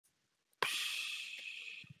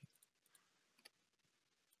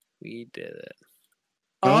We did it.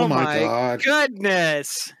 Oh my God.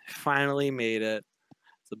 Goodness! Finally made it.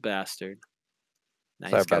 It's a bastard. Now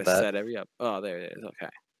Sorry he's got about to that. set every up. Oh, there it is. Okay.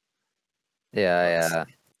 Yeah, I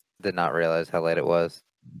did not realize how late it was.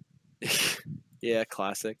 Yeah,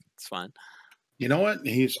 classic. It's fine. You know what?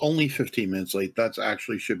 He's only 15 minutes late. That's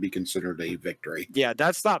actually should be considered a victory. Yeah,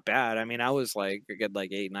 that's not bad. I mean, I was like a good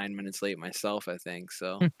 8, 9 minutes late myself, I think.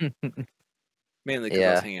 So mainly because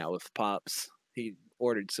I was hanging out with Pops. He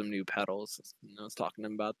ordered some new pedals. I was talking to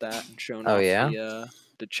him about that and showing off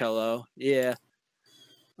the cello. Yeah.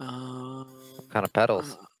 What kind of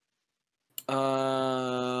pedals?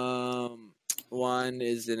 One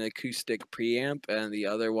is an acoustic preamp, and the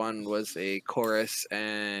other one was a chorus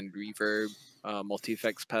and reverb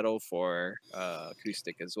multi-effects pedal for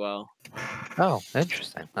acoustic as well. Oh,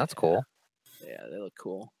 interesting. That's cool. Yeah, they look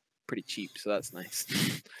cool. Pretty cheap, so that's nice.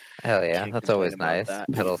 Hell yeah, Can't that's complain always about nice. that.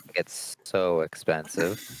 Pedals get so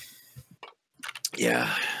expensive.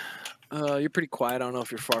 Yeah. You're pretty quiet. I don't know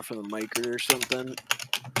if you're far from the mic or something.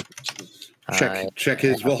 Check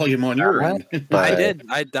his volume on your end. I did.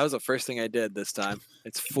 That was the first thing I did this time.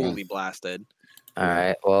 It's fully blasted. All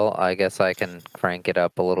right. Well, I guess I can crank it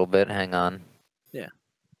up a little bit. Hang on. Yeah,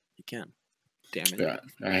 you can. Damn it. Yeah,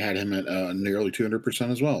 I had him at nearly 200%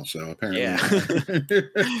 as well. So apparently,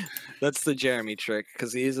 that's the Jeremy trick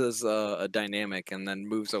because he uses a dynamic and then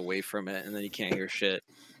moves away from it, and then you can't hear shit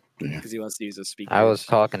because he wants to use a speaker. I was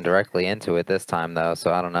talking directly into it this time though,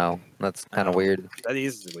 so I don't know. That's kind of weird. That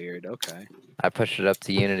is weird. Okay. I pushed it up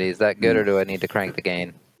to Unity. Is that good, or do I need to crank the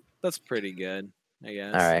gain? That's pretty good, I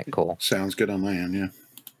guess. All right, cool. Sounds good on my end. Yeah.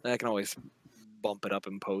 I can always bump it up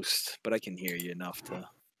in post, but I can hear you enough to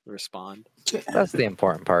respond. That's the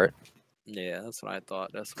important part. Yeah, that's what I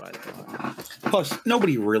thought. Plus,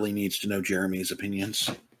 nobody really needs to know Jeremy's opinions.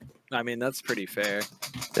 I mean, that's pretty fair.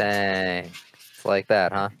 Dang. It's like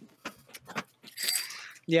that, huh?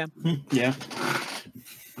 Yeah. Yeah.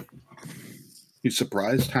 You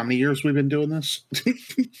surprised how many years we've been doing this?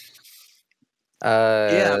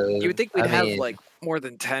 Yeah, you would think we'd have more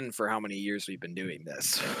than 10 for how many years we've been doing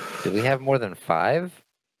this. Do we have more than 5?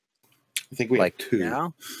 I think we have 2. Yeah.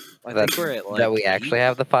 I think we're at that we actually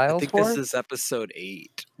have the files I think for? this is episode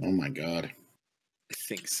 8. Oh my God. I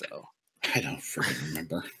think so. I don't freaking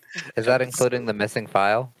remember. Is that including the missing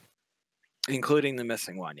file? Including the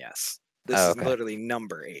missing one, yes. This is literally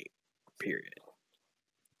number 8, period.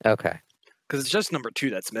 Okay. Because it's just number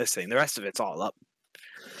 2 that's missing. The rest of it's all up.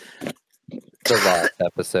 The last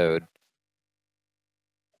episode.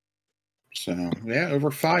 So, yeah,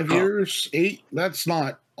 over 5 years, 8, that's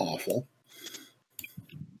not awful.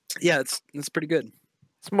 Yeah, it's pretty good.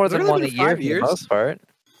 It's more than one a year for the most part.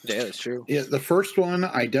 Yeah, that's true. Yeah, the first one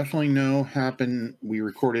I definitely know happened. We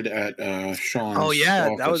recorded at Sean's. Oh yeah,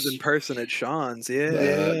 office. that was in person at Sean's.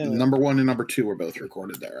 Yeah. Number 1 and number 2 were both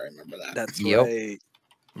recorded there. I remember that. That's right.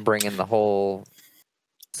 Bringing the whole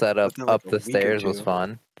setup up the stairs was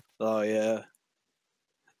fun. Oh yeah, it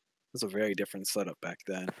was a very different setup back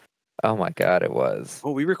then. Oh my God, it was.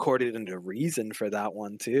 Oh, we recorded into Reason for that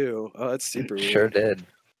one too. Oh, it's super weird. Sure did.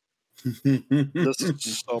 This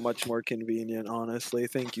is so much more convenient, honestly.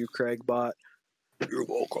 Thank you, Craig Bot. You're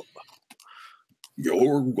welcome.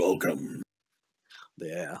 You're welcome.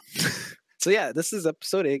 Yeah. So yeah, this is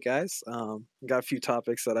episode 8, guys. Got a few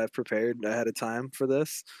topics that I've prepared ahead of time for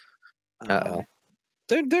this. Uh-oh.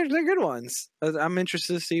 They're good ones. I'm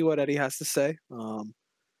interested to see what Eddie has to say.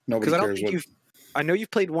 Nobody cares what... I know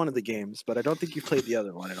you've played one of the games, but I don't think you've played the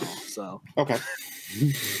other one at all. So okay.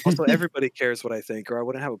 Also, everybody cares what I think, or I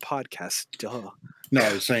wouldn't have a podcast. Duh. No,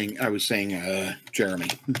 I was saying, Jeremy.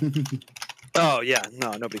 Oh yeah,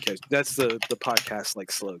 no, nobody cares. That's the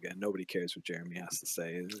podcast slogan. Nobody cares what Jeremy has to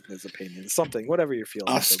say. His opinion, something, whatever you're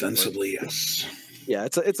feeling. Ostensibly, yes. Yeah,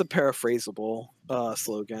 it's a paraphrasable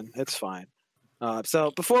slogan. It's fine.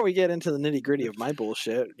 So before we get into the nitty gritty of my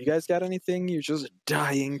bullshit, you guys got anything you're just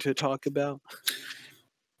dying to talk about?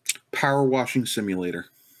 Power washing simulator.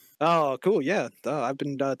 Oh, cool. Yeah, I've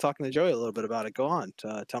been talking to Joey a little bit about it. Go on,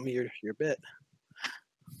 tell me your bit.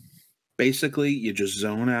 Basically, you just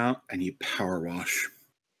zone out and you power wash.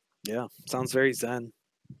 Yeah, sounds very zen.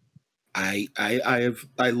 I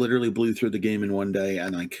literally blew through the game in one day,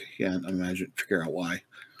 and I can't figure out why.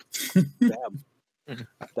 Damn,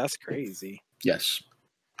 that's crazy. Yes.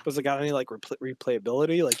 Was it got any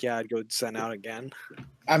replayability? I'd go zen out again.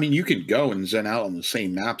 I mean, you could go and zen out on the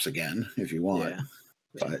same maps again if you want. Yeah.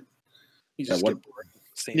 But you just get bored.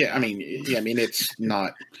 I mean, it's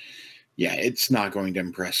not. Yeah, it's not going to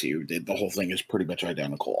impress you. The whole thing is pretty much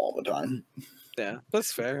identical all the time. Yeah,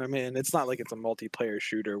 that's fair. I mean, it's not like it's a multiplayer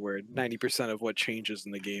shooter where 90% of what changes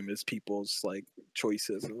in the game is people's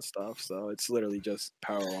choices and stuff. So it's literally just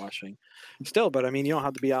power washing. Still, but I mean, you don't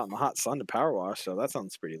have to be out in the hot sun to power wash, so that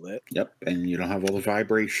sounds pretty lit. Yep, and you don't have all the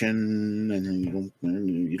vibration, and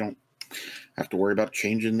you don't have to worry about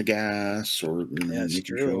changing the gas or making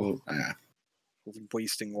sure.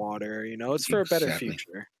 Wasting water, it's for a better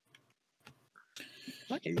future.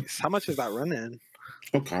 Nice. How much is that running?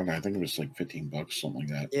 Oh god, I think it was like $15, something like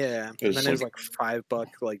that. Yeah, and then there's like $5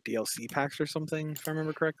 like DLC packs or something, if I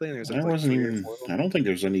remember correctly. And there's like, wasn't even. I don't think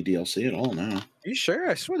there's any DLC at all now. Are you sure?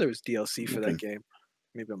 I swear there was DLC for that game.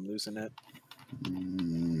 Maybe I'm losing it.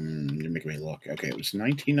 You're making me look. Okay, it was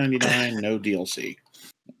 $19.99, no DLC.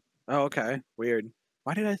 Oh, okay. Weird.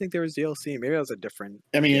 Why did I think there was DLC? Maybe that was a different.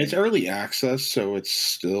 I mean, it's early access, so it's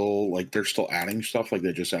still like they're still adding stuff. Like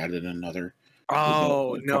they just added another.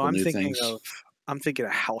 Oh no, I'm thinking of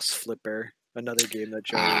House Flipper, another game that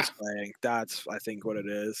Joey is playing. That's I think what it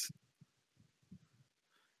is.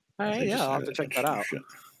 All right, yeah, I'll have to check that out.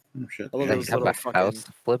 Oh shit! I have a house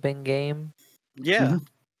flipping game. Yeah,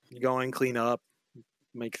 you go in, clean up,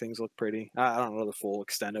 make things look pretty. I don't know the full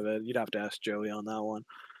extent of it. You'd have to ask Joey on that one.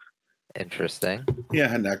 Interesting. Yeah, I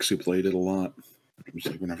had Nex who played it a lot. It was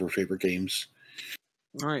like one of her favorite games.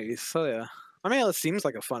 Nice. So yeah, I mean, it seems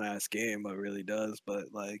like a fun ass game, it really does. But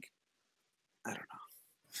like, I don't know.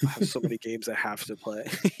 I have so many games I have to play.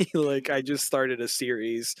 Like, I just started a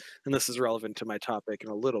series, and this is relevant to my topic in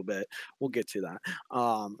a little bit. We'll get to that.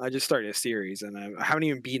 I just started a series, and I haven't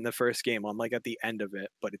even beaten the first game. I'm like at the end of it,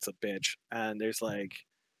 but it's a bitch. And there's like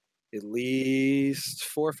at least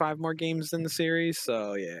 4 or 5 more games in the series.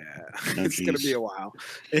 So yeah, it's gonna be a while.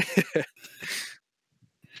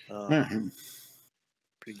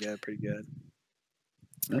 Pretty good.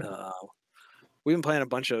 We've been playing a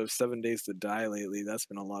bunch of 7 Days to Die lately. That's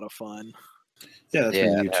been a lot of fun. Yeah, that's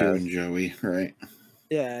been you two and Joey, right?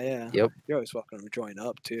 Yeah. Yep. You're always welcome to join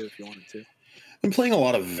up too if you wanted to. I'm playing a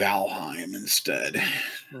lot of Valheim instead.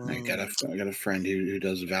 I got a friend who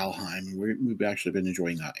does Valheim. We've actually been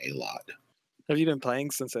enjoying that a lot. Have you been playing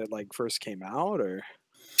since it like first came out, or?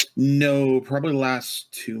 No, probably the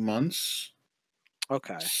last 2 months.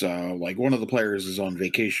 Okay. So, like, one of the players is on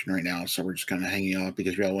vacation right now, so we're just kind of hanging out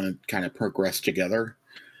because we all want to kind of progress together.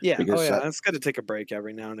 Yeah. It's good to take a break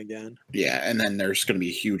every now and again. Yeah, and then there's going to be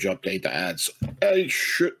a huge update that adds a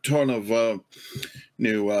shit ton of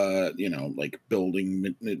new, like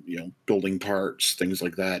building parts, things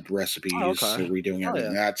like that, recipes, so redoing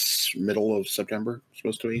everything. That's middle of September,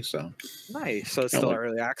 supposed to be. So nice. So it's still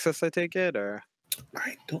early access, I take it, or?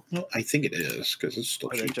 I don't know. I think it is because it's still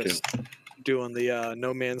cheap too. Doing the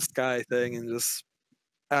No Man's Sky thing and just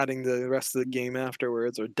adding the rest of the game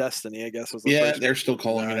afterwards, or Destiny, I guess was the first. They're still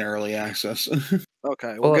calling it early access.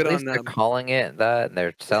 Okay, well good at least on them. They're calling it that, and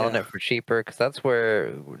they're selling it for cheaper, because that's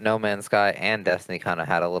where No Man's Sky and Destiny kind of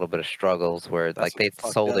had a little bit of struggles, where like they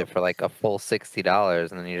sold it for like a full $60,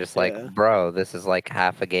 and then you're just like, bro, this is like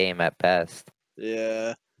half a game at best.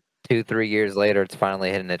 Yeah. 2-3 years later, it's finally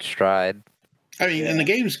hitting its stride. I mean, and the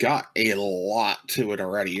game's got a lot to it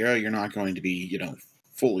already. You're not going to be,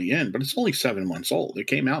 fully in, but it's only 7 months old. It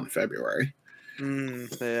came out in February.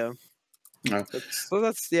 Yeah.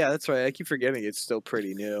 That's right. I keep forgetting it's still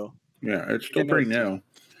pretty new. Yeah, it's still pretty new.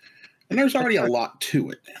 And there's already a lot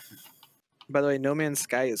to it. By the way, No Man's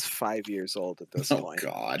Sky is 5 years old at this point.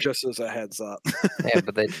 Oh, God. Just as a heads up. Yeah,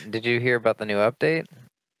 but did you hear about the new update?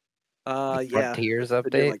 Frontiers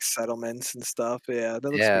update, like settlements and stuff. Yeah, that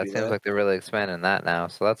looks it seems like they're really expanding that now,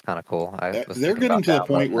 so that's kind of cool. They're getting to the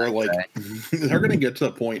point where they're going to get to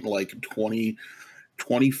the point like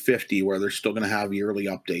 2050 where they're still going to have yearly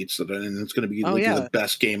updates, and it's going to be the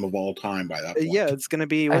best game of all time by that point. Yeah, it's going to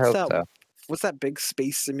be what's that big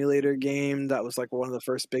space simulator game that was like one of the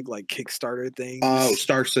first big like Kickstarter things? Oh,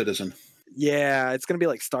 Star Citizen. Yeah, it's going to be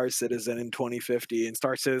like Star Citizen in 2050, and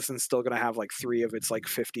Star Citizen's still going to have like 3 of its like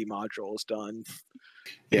 50 modules done.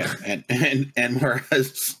 Yeah, and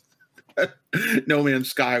whereas No Man's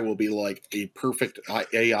Sky will be like a perfect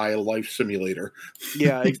AI life simulator.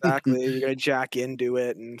 Yeah, exactly. You're going to jack into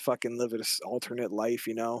it and fucking live this alternate life,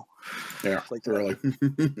 Yeah, like really.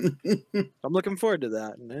 I'm looking forward to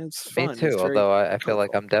that, and it's fun. Me too, although I feel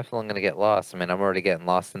like I'm definitely going to get lost. I mean, I'm already getting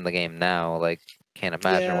lost in the game now. Like, can't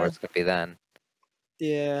imagine where it's going to be then.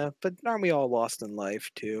 Yeah, but aren't we all lost in life,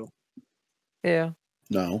 too? Yeah.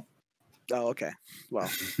 No. Oh, okay. Well,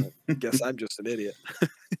 I guess I'm just an idiot.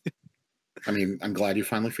 I mean, I'm glad you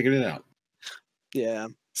finally figured it out. Yeah.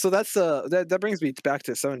 So that's that brings me back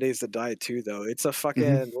to 7 Days to Die too, though. It's a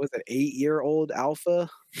fucking 8-year-old alpha.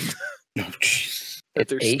 Oh, jeez.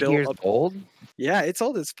 It's 8 years old? Yeah, it's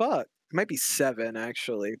old as fuck. It might be 7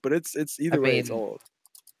 actually, but it's either way it's old.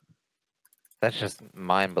 That's just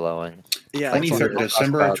mind blowing. Yeah, like,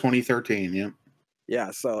 December of 2013. Yeah.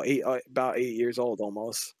 Yeah, so about 8 years old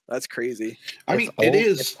almost. That's crazy. I mean, it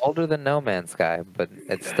is. It's older than No Man's Sky, but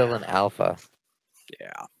it's still an alpha.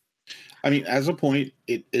 Yeah. I mean, as a point,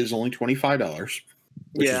 it is only $25,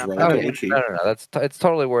 which is relatively cheap. No. It's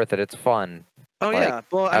totally worth it. It's fun. Oh yeah.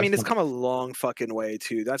 Well, I mean, it's come a long fucking way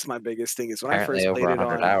too. That's my biggest thing. Is when I first played it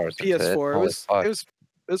on PS4,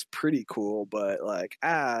 it was pretty cool, but like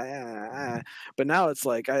but now it's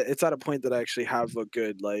like it's at a point that I actually have a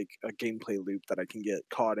good like a gameplay loop that I can get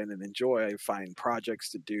caught in and enjoy. I find projects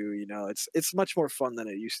to do. You know, it's much more fun than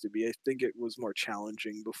it used to be. I think it was more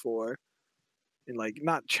challenging before, and like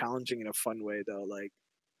not challenging in a fun way though, like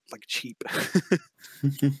cheap.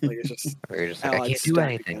 Like it's just you're just like, I can't do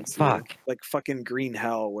anything. Fuck. Like fucking Green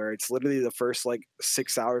Hell, where it's literally the first like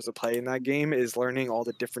 6 hours of play in that game is learning all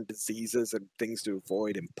the different diseases and things to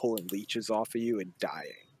avoid and pulling leeches off of you and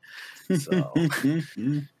dying. So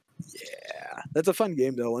yeah, that's a fun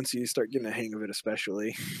game though. Once you start getting a hang of it, especially,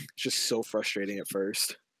 it's just so frustrating at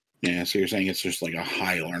first. Yeah, so you're saying it's just like a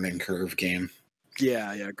high learning curve game.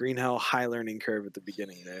 Yeah, Green Hell, high learning curve at the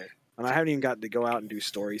beginning there. And I haven't even gotten to go out and do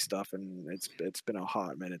story stuff, and it's been a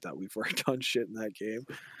hot minute that we've worked on shit in that game.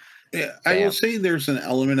 Yeah, I will say there's an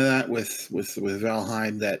element of that with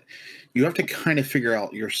Valheim that you have to kind of figure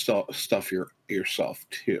out your stuff yourself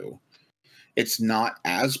too. It's not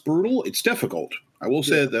as brutal. It's difficult. I will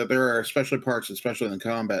say that there are especially parts, especially in the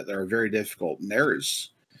combat, that are very difficult, and there's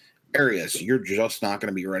areas you're just not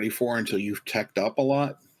going to be ready for until you've teched up a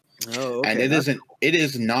lot. Oh, okay. And it isn't. Cool. It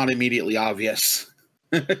is not immediately obvious.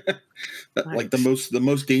 Like the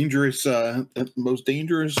most dangerous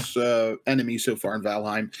enemy so far in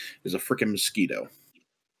Valheim is a freaking mosquito.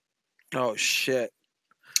 Oh shit!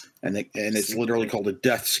 And it's literally called a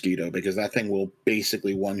death mosquito because that thing will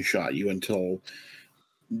basically one shot you until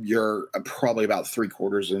you're probably about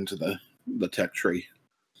 3/4 into the tech tree.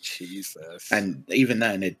 Jesus! And even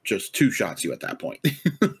then, it just two shots you at that point.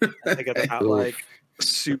 I think it's not like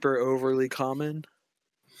super overly common.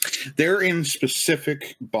 They're in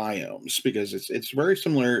specific biomes because it's very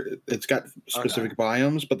similar. It's got specific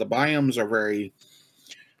biomes, but the biomes are very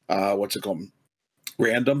what's it called?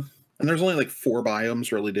 Random. And there's only like 4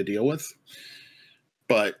 biomes really to deal with.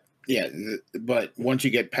 But yeah, but once you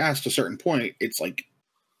get past a certain point, it's like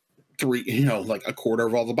 3, like a quarter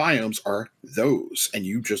of all the biomes are those, and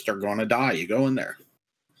you just are gonna die. You go in there.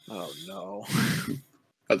 Oh no.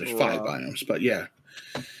 Oh, there's 5 biomes, but yeah.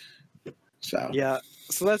 So yeah.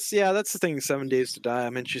 So that's the thing. 7 Days to Die.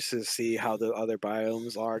 I'm interested to see how the other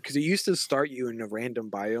biomes are because it used to start you in a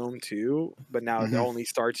random biome too, but now it only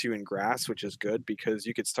starts you in grass, which is good because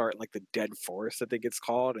you could start in like the dead forest, I think it's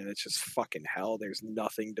called, and it's just fucking hell. There's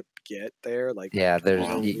nothing to get there. Like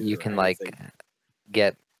there's you can like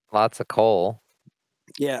get lots of coal.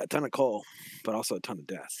 Yeah, a ton of coal, but also a ton of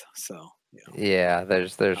death. So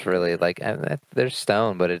there's really like there's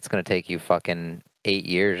stone, but it's gonna take you fucking 8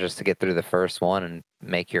 years just to get through the first one and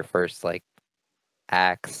make your first like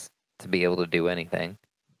axe to be able to do anything.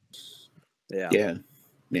 Yeah. Pain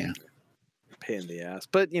in the ass,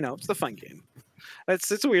 but it's the fun game.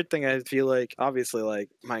 It's a weird thing. I feel like obviously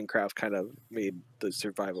like Minecraft kind of made the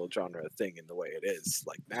survival genre thing in the way it is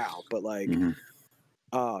like now, but like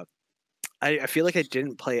I feel like I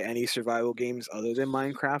didn't play any survival games other than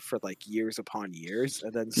Minecraft for like years upon years,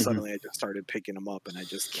 and then suddenly I just started picking them up, and I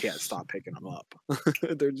just can't stop picking them up.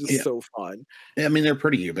 They're just so fun. I mean, they're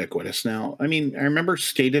pretty ubiquitous now. I mean, I remember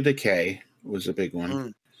State of Decay was a big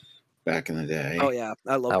one back in the day. Oh yeah,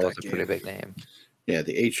 I love that. That was a pretty big name. Yeah,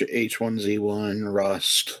 the H1Z1,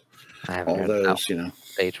 Rust, all those,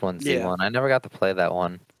 H1Z1. I never got to play that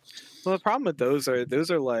one. Well, the problem with those are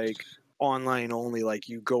like online only. Like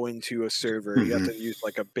you go into a server, you have to use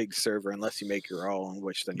like a big server unless you make your own,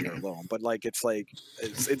 which then you're alone. But like it's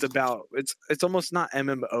almost not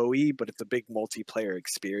MMOE, but it's a big multiplayer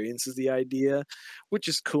experience is the idea, which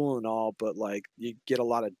is cool and all. But like you get a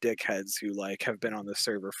lot of dickheads who like have been on the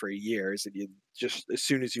server for years, and you just as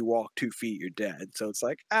soon as you walk 2 feet, you're dead. So it's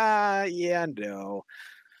like no.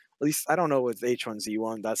 At least I don't know with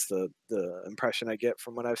H1Z1. That's the impression I get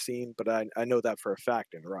from what I've seen, but I know that for a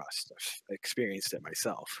fact in Rust. I've experienced it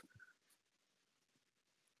myself.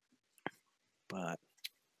 But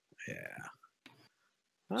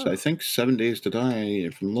yeah. So I think 7 Days to Die,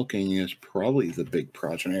 if I'm looking, is probably the big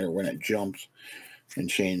progenitor when it jumped and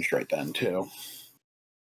changed right then too.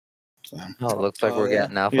 So, it looks like we're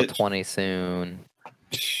getting Alpha 20 soon.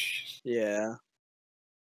 Yeah.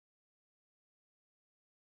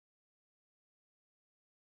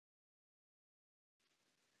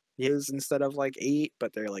 is instead of like 8,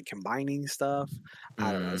 but they're like combining stuff.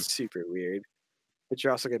 I don't know. It's super weird. But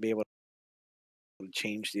you're also gonna be able to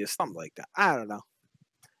change the something like that. I don't know.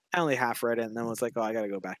 I only half read it and then was like, oh, I gotta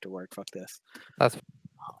go back to work. Fuck this. That's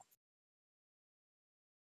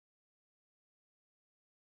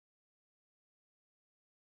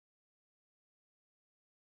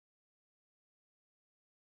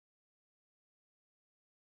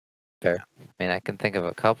fair. I mean, I can think of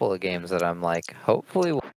a couple of games that I'm like,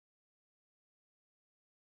 hopefully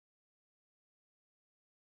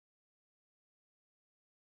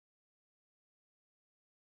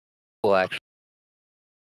we'll actually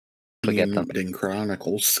get them.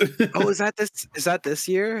 Chronicles. Oh, is that this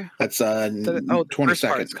year? That's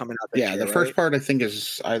 22nd. Coming out this year, the first part I think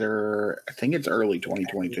is it's early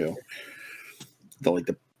 2022.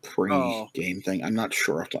 The pre-game thing. I'm not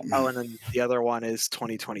sure. Oh, and then the other one is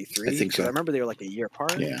 2023. I think so. I remember they were like a year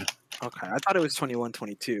apart. Yeah. Okay, I thought it was 21,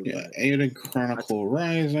 22. Yeah, Aiden Chronicle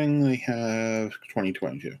Rising. They have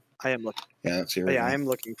 2022. I am looking. Yeah, that's here. Yeah, I am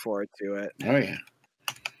looking forward to it. Oh yeah.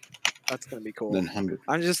 That's gonna be cool. Then 100.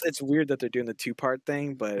 It's weird that they're doing the 2-part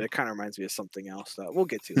thing, but it kind of reminds me of something else that we'll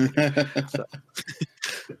get to later. So.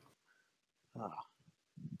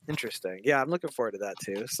 Interesting. Yeah, I'm looking forward to that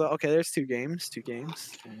too. So okay, there's two games.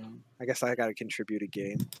 I guess I got to contribute a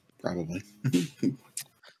game. Probably.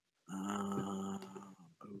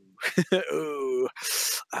 Ooh.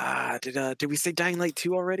 Did we say Dying Light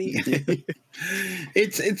 2 already?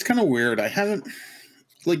 It's kind of weird. I haven't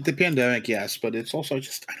the pandemic, yes, but it's also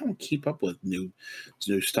just I don't keep up with new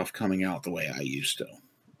stuff coming out the way I used to.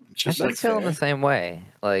 I'm just feeling the same way.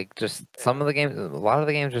 Like, just some of the games, a lot of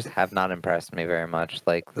the games just have not impressed me very much.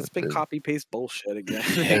 Like, it's been copy-paste bullshit again.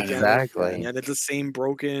 Exactly. And it's the same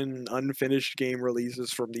broken, unfinished game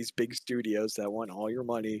releases from these big studios that want all your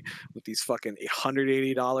money with these fucking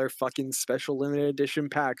 $180 fucking special limited edition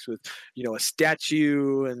packs with, a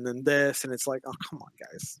statue and then this. And it's like, oh, come on,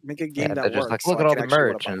 guys. Make a game that works. Like, look at all the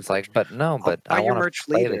merch. And it's like, but no, I want to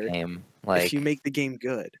play the game. Like, if you make the game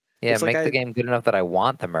good. Yeah, make the game good enough that I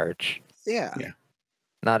want the merch. Yeah.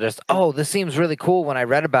 Not just, oh, this seems really cool when I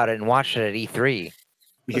read about it and watched it at E3.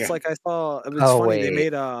 It's like I saw. It was funny. Wait. They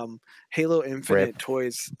made Halo Infinite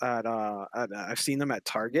toys at I've seen them at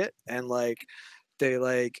Target, and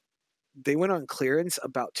they went on clearance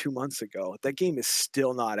about 2 months ago. That game is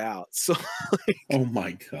still not out. So. Oh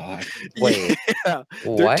my god! Wait. Yeah,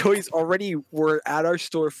 their toys already were at our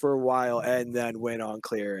store for a while and then went on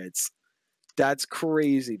clearance. That's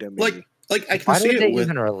crazy to me. I can Why see did they it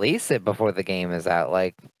even release it before the game is out?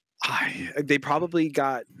 Like, they probably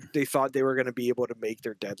they thought they were going to be able to make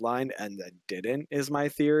their deadline and then didn't, is my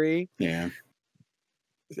theory. Yeah.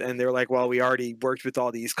 And they're like, well, we already worked with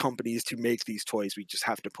all these companies to make these toys. We just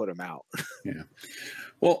have to put them out. Yeah.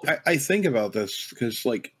 Well, I think about this because,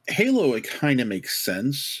 Halo, it kind of makes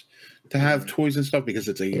sense to have toys and stuff because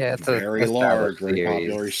it's a very large, very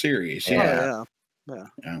popular series. Yeah.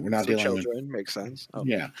 We're not dealing children. with Makes sense. Oh.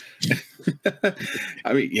 Yeah.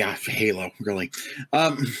 I mean, Halo, really.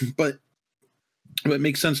 But it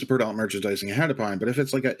makes sense to put out merchandising ahead of time. But if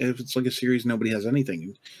it's like a series nobody has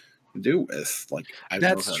anything to do with,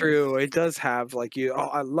 that's true. It does have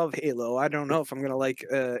I love Halo. I don't know if I'm gonna like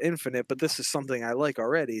Infinite, but this is something I like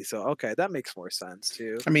already. So okay, that makes more sense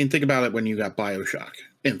too. I mean, think about it when you got BioShock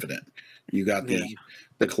Infinite. You got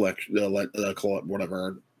the collection,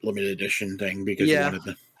 whatever limited edition thing because you wanted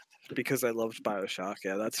to. Because I loved BioShock.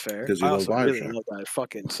 Yeah, that's fair. Because you I also really love that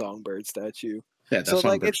fucking Songbird statue. Yeah, that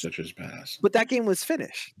Songbird statue is badass. But that game was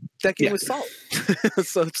finished. That game was solid.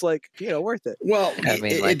 So it's worth it. Well, I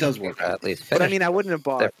mean, it does work out. At least but I mean, I wouldn't have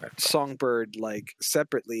bought Songbird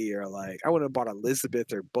separately, or I wouldn't have bought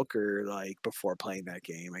Elizabeth or Booker before playing that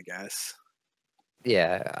game, I guess.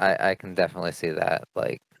 Yeah, I can definitely see that.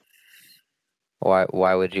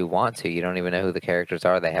 Why would you want to? You don't even know who the characters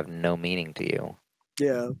are. They have no meaning to you.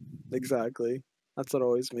 Yeah, exactly. That's what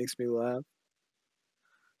always makes me laugh.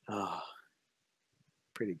 Oh,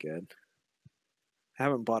 pretty good. I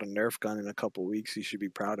haven't bought a Nerf gun in a couple weeks. You should be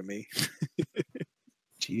proud of me.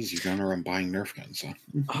 Jeez, you're going around buying Nerf guns, huh?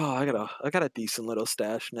 Oh, I got a decent little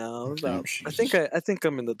stash now. I think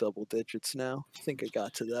I'm in the double digits now. I think I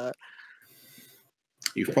got to that.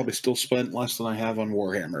 You've probably still spent less than I have on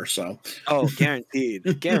Warhammer, so. Oh,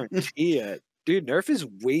 guaranteed. Guarantee it. Dude, Nerf is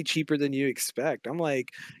way cheaper than you expect. I'm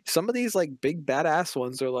some of these big badass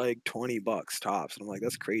ones are $20 tops. And I'm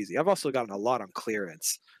that's crazy. I've also gotten a lot on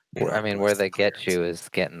clearance. I mean, where they get you is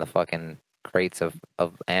getting the fucking crates of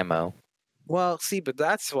ammo. Well, see, but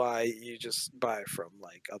that's why you just buy from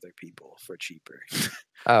like other people for cheaper.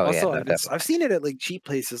 Oh yeah, Also, no, I've seen it at like cheap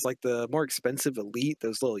places, like the more expensive Elite,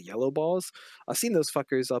 those little yellow balls. I've seen those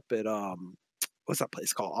fuckers up at what's that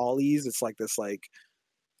place called? Ollie's. It's like this like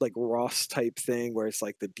Ross type thing where it's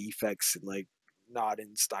like the defects and like not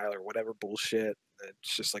in style or whatever bullshit.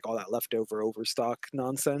 It's just like all that leftover overstock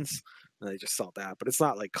nonsense, and they just sell that. But it's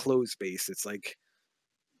not like clothes based. It's like,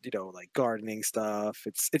 you know, like gardening stuff.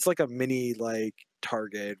 It's like a mini like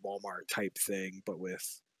Target, Walmart type thing, but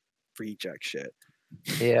with reject shit.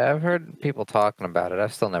 Yeah, I've heard people talking about it.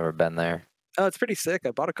 I've still never been there. Oh, it's pretty sick.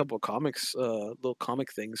 I bought a couple of comics, little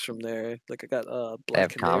comic things from there. Like I got They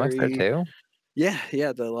Black have comics there Canary. too?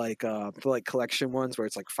 Yeah, the like collection ones where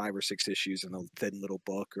it's like 5 or 6 issues in a thin little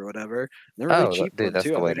book or whatever. And they're really Oh, cheap dude, one that's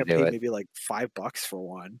too. the I way think to I do paid it. maybe like $5 for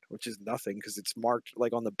one, which is nothing because it's marked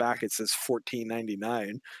like on the back it says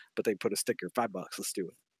 $14.99, but they put a sticker $5. Let's do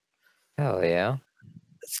it. Hell yeah.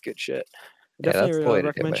 That's good shit. I Yeah, that's definitely the way to do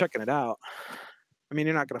recommend it. checking it out. I mean,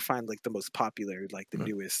 you're not gonna find like the most popular, like the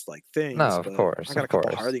newest like things, No, of but course, I got of a couple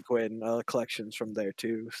course. Harley Quinn collections from there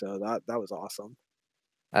too, so that was awesome.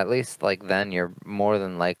 At least like then you're more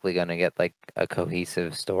than likely gonna get like a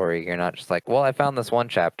cohesive story. You're not just like, well, I found this one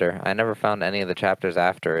chapter. I never found any of the chapters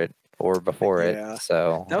after it or before it. Yeah, that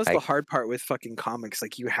So was the hard part with fucking comics.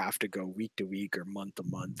 Like you have to go week to week or month to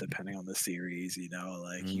month, depending on the series. You know,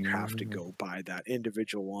 like you have to go buy that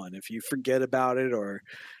individual one. If you forget about it, or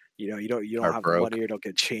you don't are have the broke. money or don't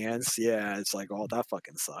get a chance, yeah, it's like, oh, that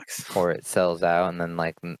fucking sucks. Or it sells out and then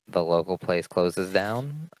like the local place closes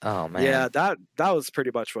down. Oh Yeah, man. that was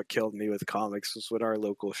pretty much what killed me with comics was when our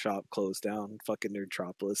local shop closed down. Fucking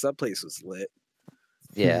Nerdtropolis. That place was lit.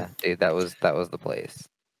 Yeah, dude, that was the place.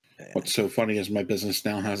 Yeah. What's so funny is my business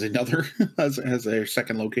now has another has a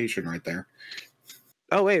second location right there.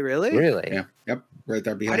 Oh wait, really? Really? Yeah. Yep. Right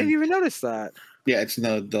there behind. I didn't even notice that. Yeah, it's in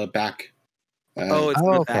the back. Oh, it's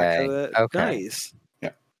in the back okay. of it. Okay. Nice.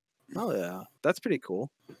 Yeah. Oh yeah, that's pretty cool.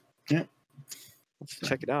 Yeah. Let's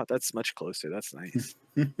check it out. That's much closer. That's nice.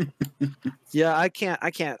 Yeah, I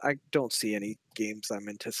don't see any games I'm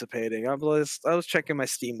anticipating. I was checking my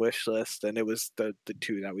Steam wish list, and it was the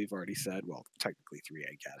two that we've already said. Well, technically 3,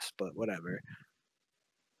 I guess, but whatever.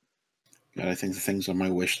 God, I think the things on my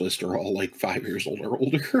wish list are all like 5 years old or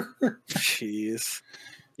older. Jeez.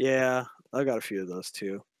 Yeah, I got a few of those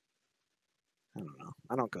too. I don't know.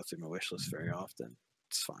 I don't go through my wish list very often.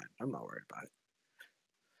 It's fine. I'm not worried about it.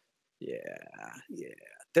 Yeah.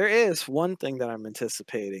 There is one thing that I'm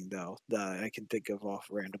anticipating though that I can think of off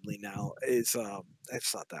randomly now is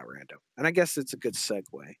it's not that random. And I guess it's a good segue.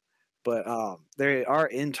 But they are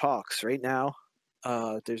in talks right now.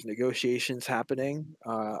 There's negotiations happening.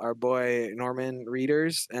 Our boy Norman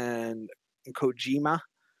Reeders and Kojima,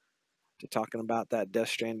 they're talking about that Death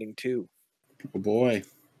Stranding 2. Oh boy.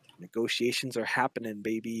 Negotiations are happening,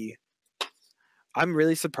 baby. I'm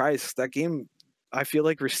really surprised. That game, I feel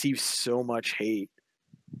like, received so much hate.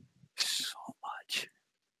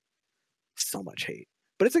 So much hate.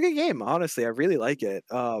 But it's a good game, honestly. I really like it.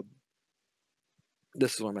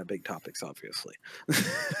 This is one of my big topics, obviously.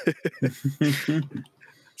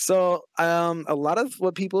 So, a lot of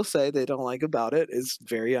what people say they don't like about it is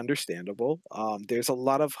very understandable. There's a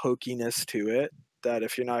lot of hokiness to it that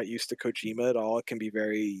if you're not used to Kojima at all, it can be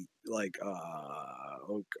very like,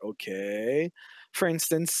 okay. For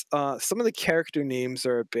instance, some of the character names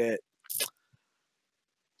are a bit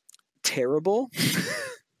terrible.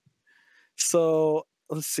 So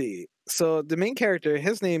let's see. So the main character,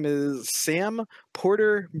 his name is Sam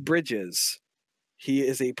Porter Bridges. He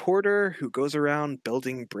is a porter who goes around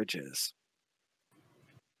building bridges.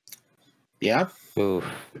 Yeah. Oof.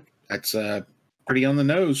 That's pretty on the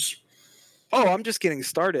nose. Oh, I'm just getting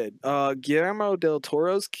started. Guillermo del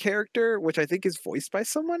Toro's character, which I think is voiced by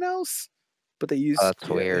someone else, but they used that's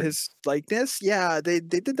weird. his likeness. Yeah, they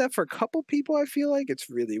did that for a couple people, I feel like. It's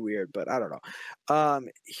really weird, but I don't know.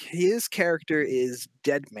 His character is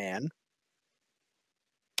Dead Man.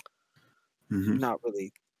 Mm-hmm. Not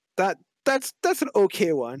really. That's an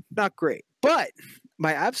okay one. Not great. But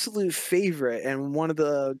my absolute favorite and one of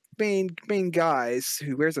the main guys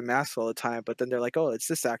who wears a mask all the time, but then they're like, oh, it's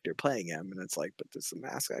this actor playing him, and it's like, but this is a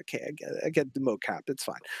mask. Okay, I get it. I get the mocap. It's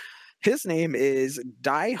fine. His name is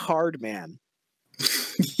Die Hard Man.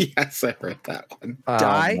 Yes, I heard that one.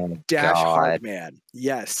 Hard Man.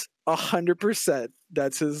 Yes, 100%.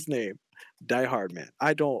 That's his name. Die Hard Man.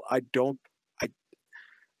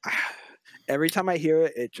 Every time I hear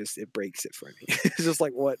it, it breaks it for me. It's just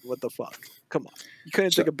like, what the fuck? Come on. You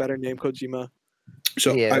couldn't think of a better name, Kojima?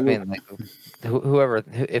 So yeah, I mean, like, whoever,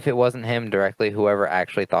 if it wasn't him directly, whoever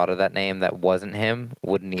actually thought of that name that wasn't him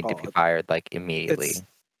would need to be fired like immediately.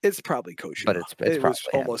 It's probably Kojima. But it's it was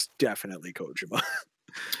probably almost definitely Kojima.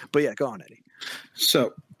 But yeah, go on, Eddie.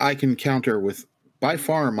 So I can counter with by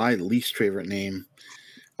far my least favorite name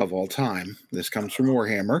of all time. This comes from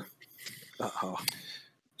Warhammer.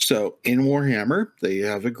 So in Warhammer, they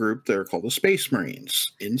have a group that are called the Space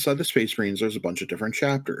Marines. Inside the Space Marines, there's a bunch of different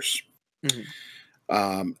chapters.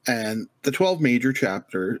 And the 20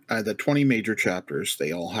 major chapters,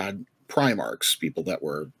 they all had Primarchs, people that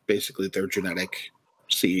were basically their genetic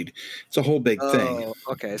seed. It's a whole big thing.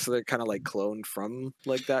 Okay, so they're kind of like cloned from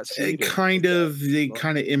like that seed. They kind of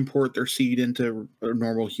import their seed into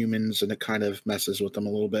normal humans, and it kind of messes with them a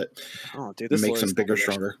little bit. Oh, dude, this makes them bigger,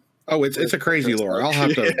 stronger. Oh, it's a crazy lore. I'll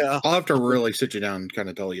have to really sit you down and kind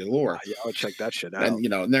of tell you the lore. Yeah, I'll check that shit out.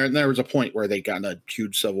 And there was a point where they got in a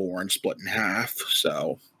huge civil war and split in half.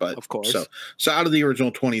 So, but of course, so out of the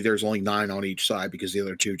original 20, there's only 9 on each side because the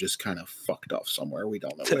other 2 just kind of fucked off somewhere. We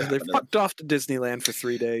don't know what happened. They fucked off to Disneyland for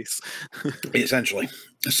 3 days, essentially.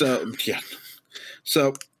 So yeah.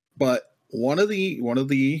 So, but one of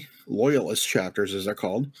the loyalist chapters, as they're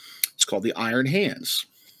called, it's called the Iron Hands.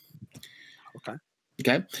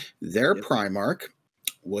 Okay. Their Primarch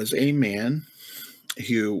was a man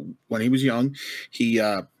who, when he was young, they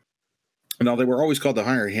were always called the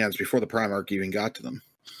Iron Hands before the Primarch even got to them.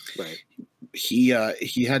 Right. He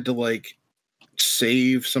had to like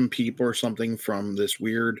save some people or something from this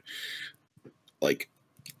weird like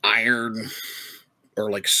iron or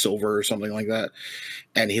like silver or something like that.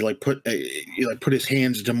 And he put his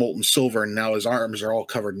hands into molten silver, and now his arms are all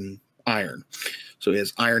covered in iron. So he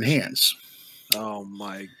has iron hands. Oh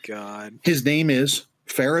my god. His name is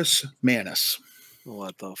Ferrus Manus.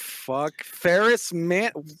 What the fuck? Ferrus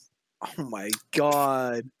Man. Oh my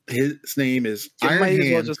god. His name is Iron Hands. Might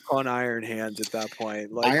as well just call him Iron Hands at that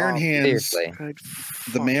point. Like, Iron Hands. Seriously.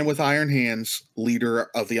 The man with iron hands, leader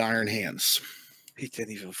of the Iron Hands. He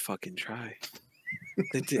didn't even fucking try.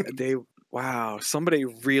 They wow. Somebody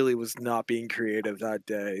really was not being creative that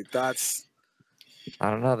day. I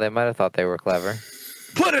don't know. They might have thought they were clever.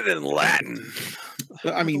 Put it in Latin.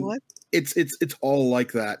 I mean, it's all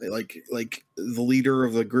like that. Like the leader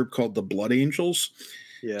of the group called the Blood Angels.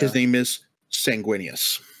 Yeah. His name is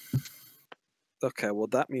Sanguinius. Okay, well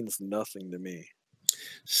that means nothing to me.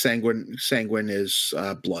 Sanguine is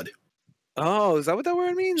blood. Oh, is that what that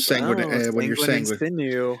word means? Sanguine, when you're sanguine.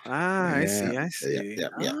 Sinew. I see. Yeah.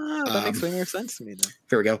 That makes way more sense to me now.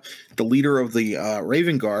 There we go. The leader of the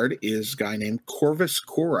Raven Guard is a guy named Corvus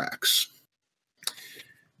Corax.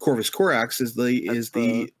 Corvus Corax is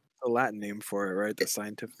the Latin name for it, right? The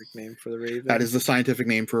scientific name for the raven. That is the scientific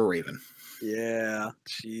name for a raven. Yeah,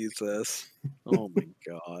 Jesus. Oh my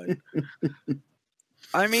god.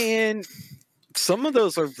 I mean, some of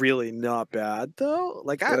those are really not bad though.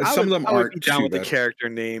 Like some of them aren't be down with bad. The character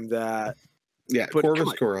name that. Yeah,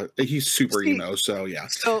 Corvus Corax. He's super emo, so yeah.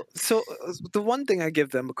 So the one thing I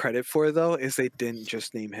give them credit for though is they didn't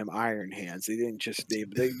just name him Iron Hands. They didn't just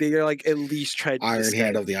name. They're like at least tried. Iron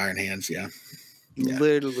Hand of the Iron Hands. Yeah.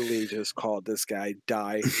 Literally just called this guy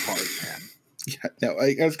Die Hard Man. Yeah. No,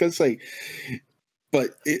 I was gonna say,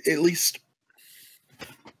 but at least.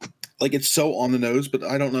 Like it's so on the nose, but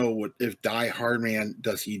I don't know if Die Hard Man,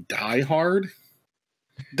 does he die hard?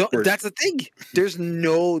 That's the thing. There's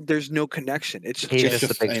no connection. It's just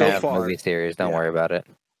a big fan of movie series. Don't worry about it.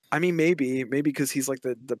 I mean, maybe because he's like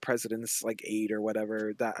the president's like aide or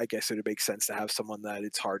whatever. That I guess it would make sense to have someone that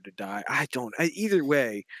it's hard to die. Either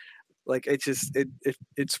way, like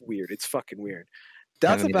it's weird. It's fucking weird.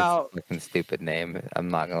 That's about it's a fucking stupid name. I'm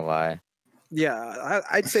not gonna lie. Yeah,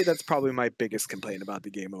 I'd say that's probably my biggest complaint about the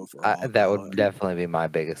game overall. That would definitely be my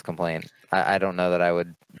biggest complaint. I don't know that I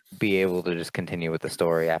would be able to just continue with the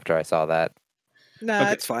story after I saw that.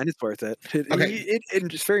 Nah, it's fine. It's worth it.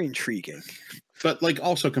 It's very intriguing. But like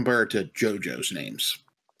also compare it to JoJo's names.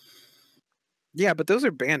 Yeah, but those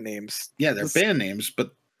are band names. Yeah, they're band names,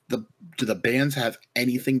 but do the bands have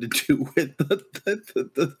anything to do with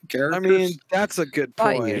the characters? I mean, that's a good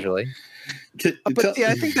point. Not usually. But yeah,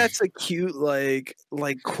 I think that's a cute like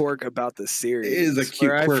quirk about the series. It is a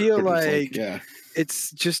cute quirk. I feel like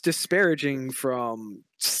it's just disparaging from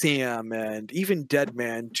Sam and even Dead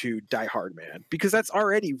Man to Die Hard Man, because that's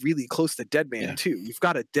already really close to Dead Man too. You've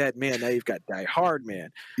got a Dead Man, now you've got Die Hard Man.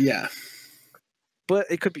 Yeah. But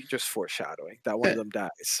it could be just foreshadowing that one of them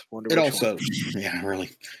dies. It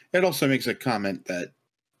also makes a comment that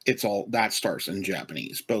it's all that starts in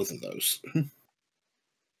Japanese, both of those.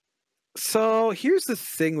 So here's the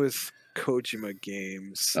thing with Kojima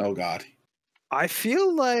games. Oh God. I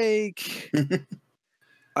feel like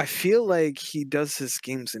I feel like he does his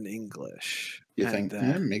games in English. You think?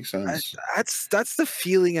 Yeah, makes sense. That's the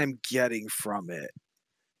feeling I'm getting from it.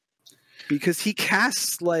 Because he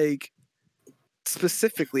casts, like,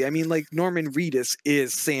 specifically, I mean, like, Norman Reedus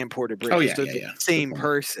is Sam Porter Bridges. Oh, yeah, They're the same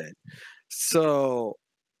person. So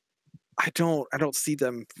I don't see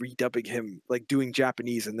them redubbing him, like, doing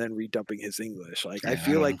Japanese and then redubbing his English. Like, I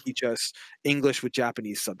feel like he just English with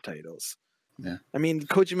Japanese subtitles. Yeah. I mean,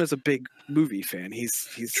 Kojima's a big movie fan. He's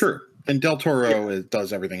true. And Del Toro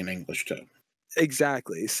does everything in English too.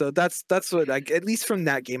 Exactly. So that's what at least from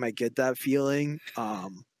that game I get that feeling.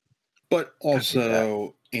 But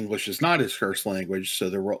also English is not his first language, so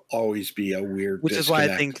there will always be a weird which disconnect. is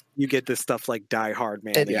why I think you get this stuff like Die Hard,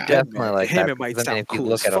 man. It's definitely like him, that. It might sound if you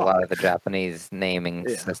look at a lot of the Japanese naming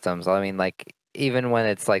systems, I mean, like, even when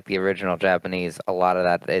it's like the original Japanese, a lot of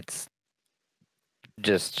that, it's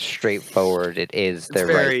just straightforward. It is their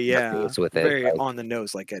very with it. Very on the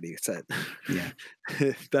nose, like Eddie said. Yeah.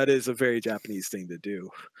 That is a very Japanese thing to do.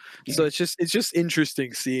 Yeah. So it's just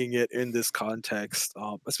interesting seeing it in this context,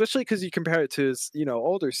 especially because you compare it to his,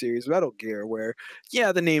 older series Metal Gear, where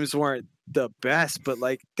the names weren't the best, but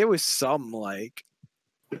like there was some like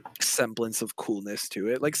semblance of coolness to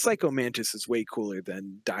it. Like Psycho Mantis is way cooler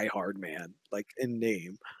than Die Hard Man, like in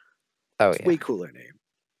name. Oh it's way cooler name.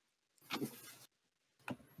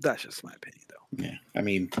 That's just my opinion, though. Yeah, I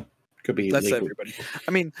mean, could be. That's everybody.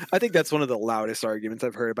 I mean, I think that's one of the loudest arguments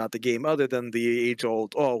I've heard about the game, other than the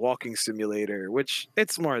age-old walking simulator, which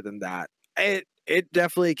it's more than that. It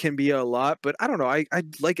definitely can be a lot, but I don't know. I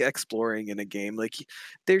like exploring in a game. Like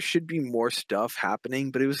there should be more stuff happening,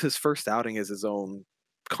 but it was his first outing as his own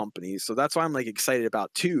company, so that's why I'm like excited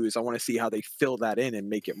about 2. Is I want to see how they fill that in and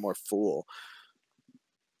make it more full.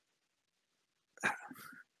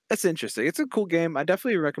 That's interesting. It's a cool game. I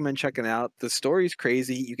definitely recommend checking out. The story's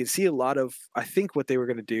crazy. You can see a lot of, I think what they were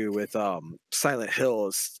going to do with Silent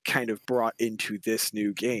Hills kind of brought into this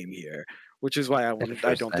new game here, which is why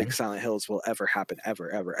I don't think Silent Hills will ever happen,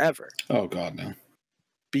 ever, ever, ever. Oh, God, no.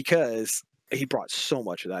 Because he brought so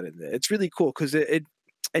much of that in there. It's really cool because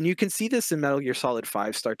and you can see this in Metal Gear Solid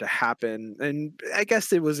 5 start to happen. And I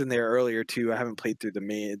guess it was in there earlier too. I haven't played through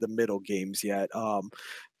the middle games yet.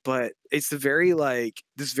 But it's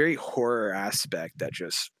this very horror aspect that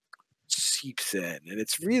just seeps in, and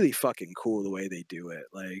it's really fucking cool the way they do it.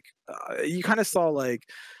 Like you kind of saw like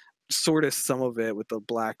sort of some of it with the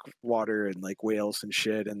black water and like whales and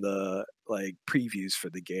shit and the like previews for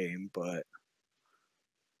the game, but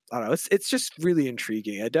I don't know. It's just really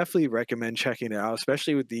intriguing. I definitely recommend checking it out,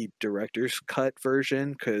 especially with the director's cut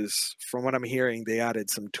version, because from what I'm hearing, they added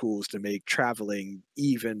some tools to make traveling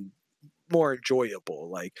even more enjoyable,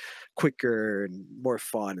 like quicker and more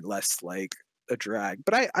fun and less like a drag.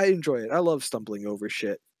 But I enjoy it. I love stumbling over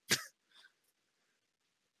shit.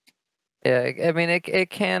 Yeah, I mean it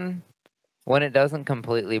can, when it doesn't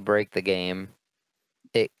completely break the game,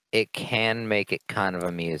 it can make it kind of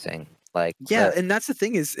amusing. Like and that's the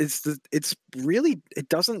thing is it's really, it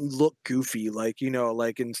doesn't look goofy like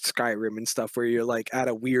like in Skyrim and stuff where you're like at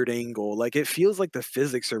a weird angle. Like it feels like the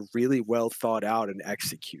physics are really well thought out and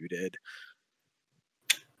executed.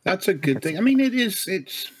 That's a good thing. I mean, it's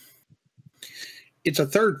a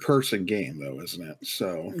third-person game, though, isn't it?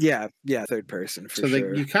 So yeah, third person for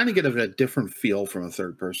sure. You kind of get a different feel from a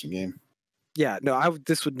third-person game. Yeah, no,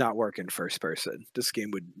 this would not work in first person. This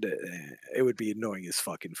game would be annoying as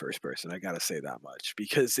fuck in first person. I gotta say that much,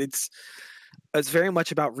 because it's very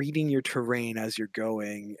much about reading your terrain as you're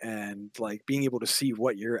going and like being able to see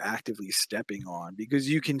what you're actively stepping on, because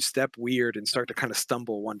you can step weird and start to kind of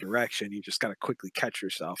stumble one direction. You just got to quickly catch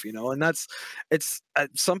yourself, and it's a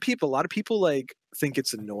lot of people like think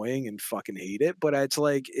it's annoying and fucking hate it, but it's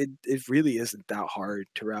like it really isn't that hard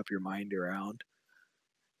to wrap your mind around.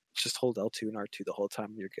 Just hold L2 and R2 the whole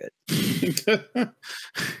time and you're good.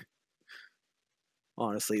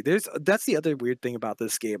 Honestly, that's the other weird thing about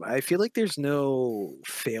this game. I feel like there's no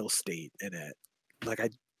fail state in it. Like I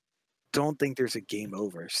don't think there's a game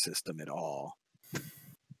over system at all.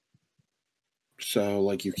 So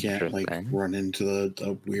like you can't like run into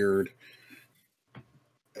the weird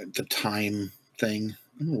the time thing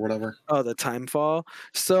or whatever. Oh, the time fall.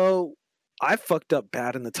 So I fucked up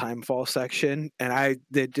bad in the time fall section, and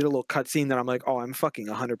they did a little cutscene that I'm like, oh, I'm fucking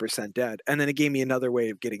 100% dead, and then it gave me another way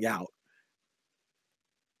of getting out.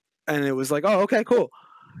 And it was like, oh, okay, cool.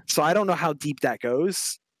 So I don't know how deep that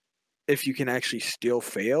goes. If you can actually still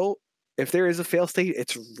fail. If there is a fail state,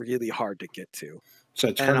 it's really hard to get to. So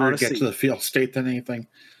it's harder to get to the fail state than anything.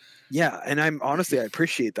 Yeah, and I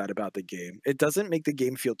appreciate that about the game. It doesn't make the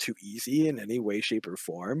game feel too easy in any way, shape, or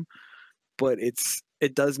form, but it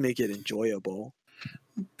does make it enjoyable.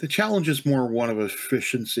 The challenge is more one of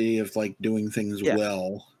efficiency of like doing things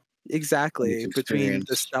well. Exactly, between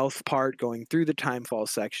the stealth part going through the timefall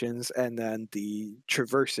sections and then the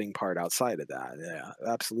traversing part outside of that. Yeah,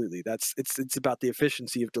 absolutely. It's about the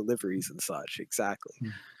efficiency of deliveries and such. Exactly.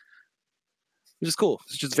 Which is cool.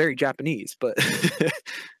 It's just very Japanese, but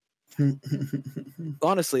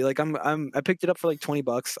honestly, like I picked it up for like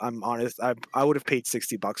 $20. I'm honest. I would have paid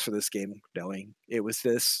 $60 for this game knowing it was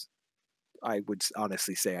this. I would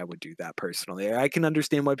honestly say I would do that personally. I can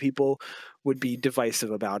understand why people would be divisive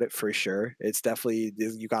about it for sure. It's definitely,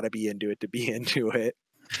 you got to be into it to be into it.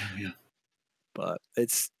 Yeah. But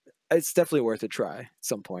it's definitely worth a try at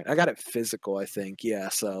some point. I got it physical, I think. Yeah,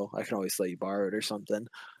 so I can always let you borrow it or something.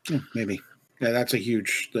 Yeah, maybe. Yeah, that's a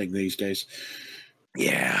huge thing these days.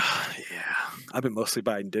 Yeah. I've been mostly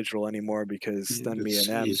buying digital anymore because then me and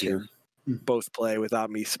Em can both play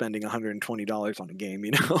without me spending $120 on a game,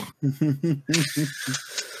 you know?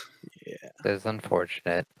 Yeah. That's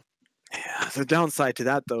unfortunate. Yeah, the downside to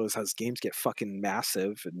that, though, is as games get fucking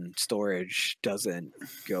massive and storage doesn't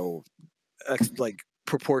go, like,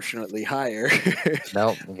 proportionately higher.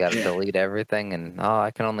 Nope, you gotta delete everything, and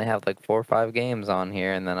I can only have like 4 or 5 games on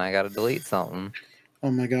here, and then I gotta delete something.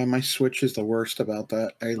 Oh my god, my Switch is the worst about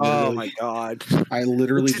that. Oh my god. I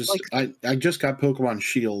literally just like, I just got Pokemon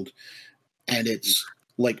Shield, and it's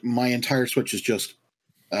like my entire Switch is just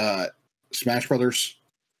Smash Brothers,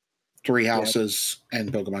 3 Houses,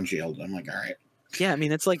 and Pokemon Shield. I'm like, all right. Yeah, I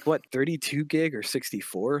mean it's like what, 32 gig or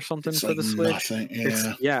 64 or something for the Switch. Nothing.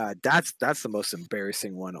 Yeah, that's the most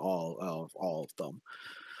embarrassing one all of them.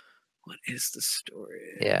 What is the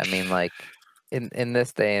storage? Yeah, I mean, like in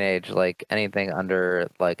this day and age, like anything under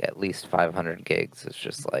like at least 500 gigs is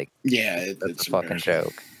just like it's a fucking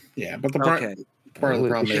joke. Yeah, but the part of the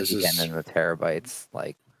problem is getting in the terabytes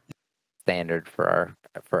like standard for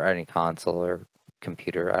any console or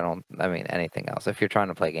computer. I mean anything else. If you're trying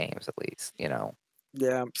to play games, at least, you know.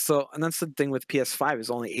 Yeah, so, and that's the thing with PS5 is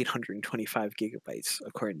only 825 gigabytes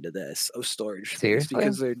according to this of storage space. Seriously?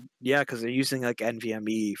 Because they're using like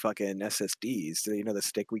NVMe fucking SSDs. You know the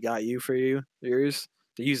stick we got you for yours?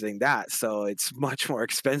 They're using that, so it's much more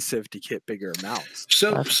expensive to get bigger amounts.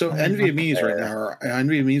 So NVMe's right now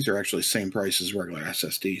NVMe's are actually the same price as regular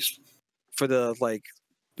SSDs for the like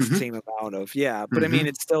same amount of but I mean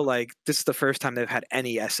it's still like this is the first time they've had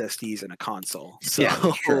any SSDs in a console, so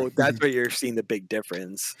that's where you're seeing the big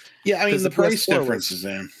difference. I mean the price difference is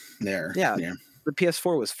in there. The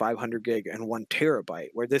PS4 was 500 gig and 1 terabyte,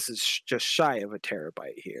 where this is just shy of a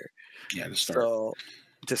terabyte here.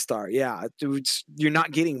 To start, you're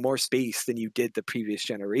not getting more space than you did the previous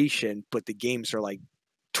generation, but the games are like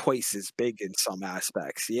twice as big in some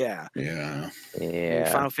aspects.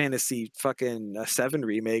 Final Fantasy fucking 7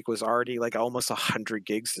 remake was already like almost 100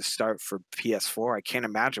 gigs to start for PS4. I can't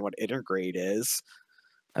imagine what Intergrade is.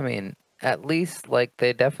 I mean, at least like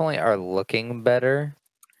they definitely are looking better,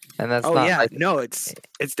 and that's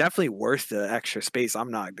it's definitely worth the extra space.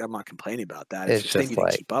 I'm not complaining about that. It's just they need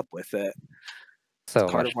to keep up with it. So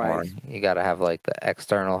much more. You got to have like the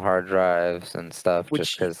external hard drives and stuff,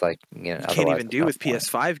 just because like you can't even do with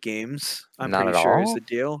PS5 games. I'm pretty sure is the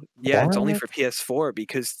deal. Yeah, it's only for PS4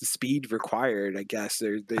 because the speed required. I guess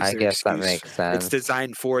I guess that makes sense. It's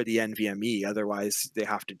designed for the NVMe. Otherwise, they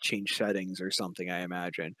have to change settings or something. I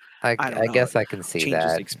imagine. I guess I can see changes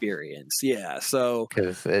that experience. Yeah, so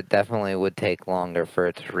because it definitely would take longer for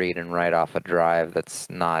it to read and write off a drive that's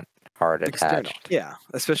not hard attached. Yeah,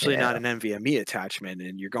 especially not an NVMe attachment,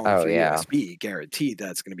 and you're going through USB. Guaranteed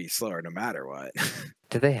that's going to be slower no matter what.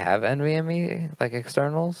 Do they have NVMe like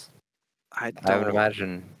externals? I would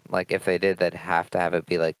imagine like if they did, they'd have to have it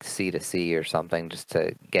be like C to C or something just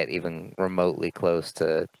to get even remotely close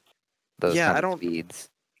to those kind of speeds.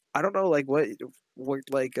 I don't know, like what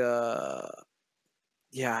like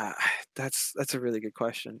that's a really good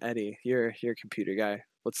question, Eddie. You're a computer guy.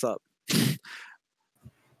 What's up?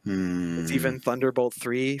 Is even Thunderbolt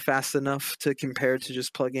 3 fast enough to compare to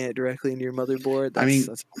just plugging it directly into your motherboard?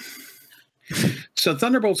 So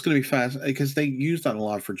Thunderbolt's going to be fast because they use that a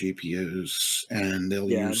lot for GPUs, and they'll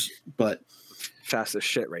use fast as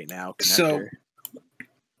shit right now. Connector. So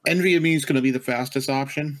NVMe is going to be the fastest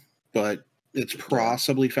option, but it's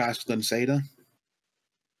possibly faster than SATA.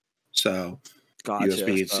 So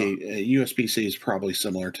USB-C is probably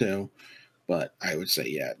similar too, but I would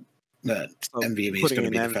say that NVMe is going to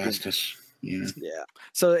be the fastest. Yeah.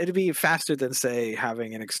 So it'd be faster than say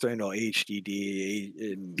having an external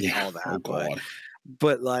HDD and all that.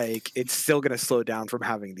 But like it's still going to slow down from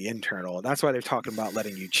having the internal. That's why they're talking about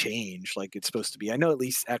letting you change like it's supposed to be. I know at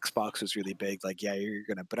least Xbox was really big. Like you're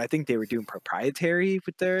gonna, but I think they were doing proprietary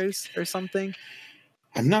with theirs or something.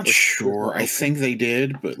 I'm not sure. I think they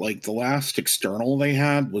did, but like the last external they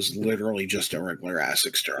had was literally just a regular ass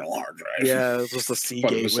external hard drive. Yeah, it was just a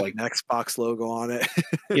Seagate with like an Xbox logo on it.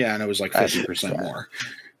 Yeah, and it was like 50% more.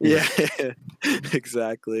 Yeah,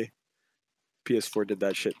 exactly. PS4 did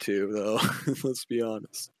that shit too, though. Let's be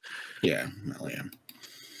honest. Yeah, hell yeah.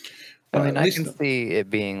 I mean, I can see it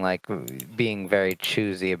being like being very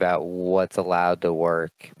choosy about what's allowed to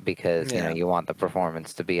work because, you know, you want the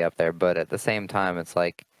performance to be up there. But at the same time, it's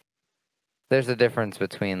like there's a difference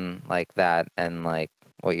between like that and like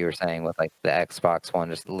what you were saying with like the Xbox One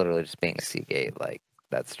just literally just being a Seagate. Like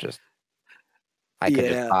that's just I could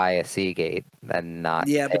just buy a Seagate and not.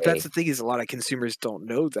 Yeah, but that's the thing is a lot of consumers don't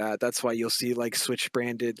know that. That's why you'll see like Switch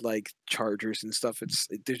branded like chargers and stuff.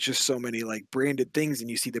 There's just so many like branded things, and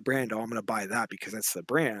you see the brand. Oh, I'm gonna buy that because that's the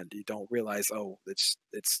brand. You don't realize, oh, it's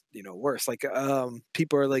you know worse. Like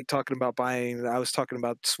people are like talking about buying. I was talking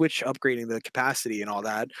about Switch upgrading the capacity and all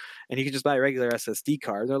that, and you can just buy a regular SSD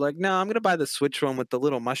card. They're like, no, I'm gonna buy the Switch one with the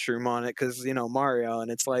little mushroom on it because you know Mario,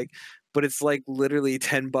 and it's like. But it's like literally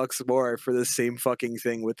 $10 more for the same fucking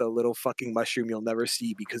thing with a little fucking mushroom you'll never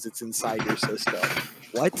see because it's inside your system.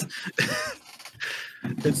 What?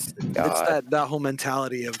 It's that whole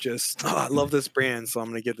mentality of just I love this brand, so I'm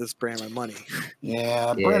gonna give this brand my money.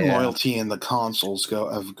 Yeah, brand loyalty and the consoles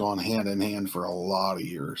have gone hand in hand for a lot of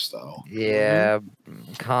years, though. Yeah,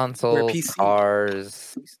 consoles,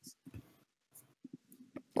 cars.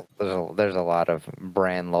 There's a lot of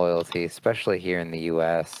brand loyalty, especially here in the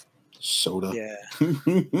U.S. Soda. Yeah.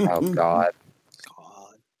 Oh God.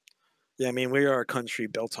 Yeah, I mean we are a country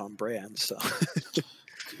built on brands, so.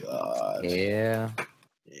 God. Yeah.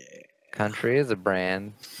 Country is a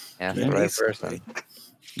brand. Ask the right person.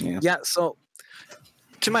 Yeah. So,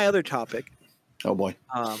 to my other topic. Oh boy.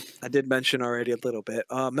 I did mention already a little bit.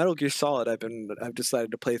 Metal Gear Solid. I've decided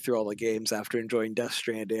to play through all the games after enjoying Death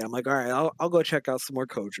Stranding. I'm like, all right, I'll go check out some more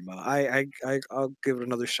Kojima. I'll give it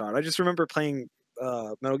another shot. I just remember playing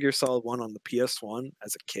Metal Gear Solid 1 on the PS1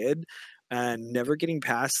 as a kid and never getting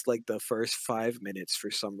past like the first 5 minutes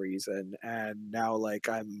for some reason. And now like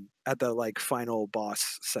I'm at the like final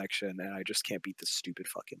boss section and I just can't beat this stupid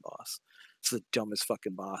fucking boss. It's the dumbest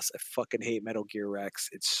fucking boss. I fucking hate Metal Gear Rex.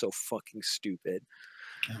 It's so fucking stupid.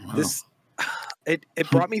 Oh, wow. It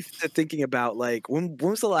brought me to thinking about like when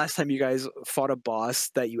was the last time you guys fought a boss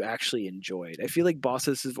that you actually enjoyed? I feel like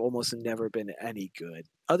bosses have almost never been any good,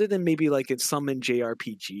 other than maybe like it's some in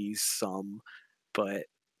JRPGs, but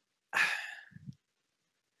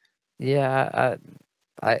yeah,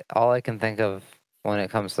 I all I can think of when it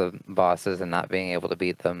comes to bosses and not being able to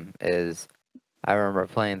beat them is I remember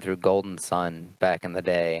playing through Golden Sun back in the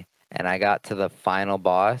day, and I got to the final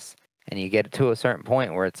boss. And you get to a certain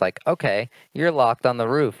point where it's like, okay, you're locked on the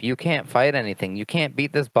roof. You can't fight anything. You can't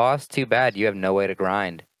beat this boss. Too bad. You have no way to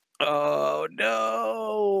grind. Oh,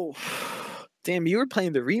 no. Damn, you were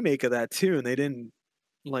playing the remake of that, too, and they didn't,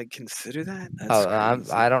 like, consider that?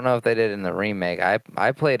 That's I don't know if they did in the remake.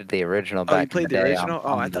 I played the original back in the day. Oh, you played the original?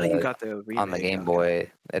 I thought you got the remake. On the Game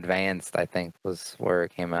Boy Advanced, I think, was where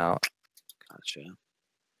it came out. Gotcha.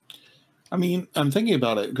 I mean, I'm thinking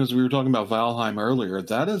about it because we were talking about Valheim earlier.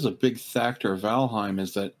 That is a big factor of Valheim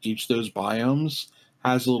is that each of those biomes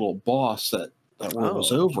has a little boss that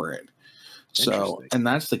rolls over it. So, and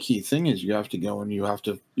that's the key thing is you have to go and you have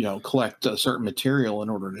to, collect a certain material in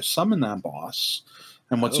order to summon that boss.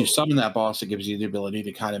 And once you summon that boss, it gives you the ability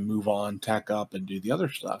to kind of move on, tack up, and do the other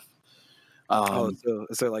stuff. So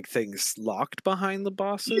is there like things locked behind the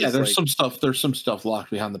bosses? Yeah, there's some stuff. There's some stuff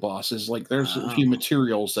locked behind the bosses. Like there's a few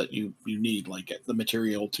materials that you need, like the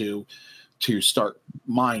material to start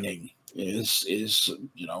mining is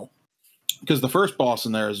because the first boss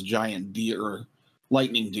in there is a giant deer,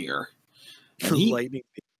 lightning deer.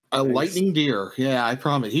 Lightning deer. Yeah, I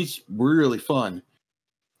promise. He's really fun.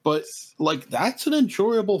 But like that's an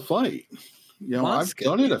enjoyable fight. I've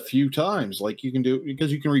done it a few times. Like you can do it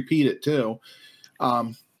because you can repeat it too.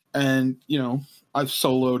 And I've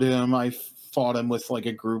soloed him. I fought him with like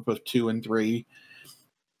a group of 2 and 3,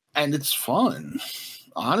 and it's fun.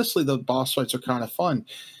 Honestly, the boss fights are kind of fun.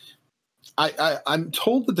 I'm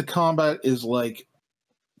told that the combat is like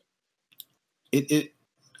it.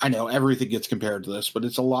 I know everything gets compared to this, but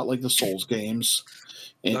it's a lot like the Souls games.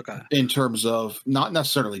 In terms of not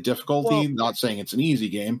necessarily difficulty, not saying it's an easy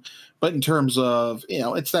game, but in terms of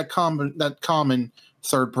it's that common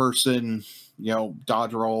third person,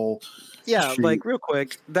 dodge roll. Yeah, shoot. like real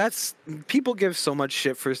quick, people give so much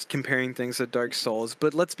shit for comparing things to Dark Souls,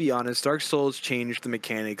 but let's be honest, Dark Souls changed the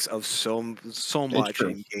mechanics of so much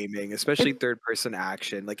in gaming, especially third-person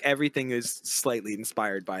action. Like everything is slightly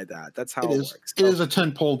inspired by that. That's how it works. It is a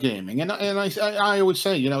tentpole gaming, and I always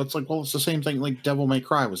say, it's like, well, it's the same thing. Like Devil May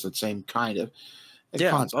Cry was the same kind of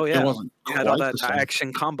concept. Oh yeah, it wasn't you had all that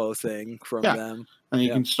action combo thing from them. And you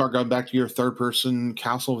can start going back to your third-person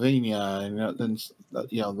Castlevania, and then the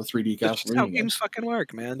 3D Castlevania. That's just how games fucking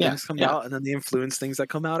work, man. Things come out, and then they influence things that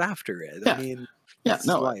come out after it. I mean,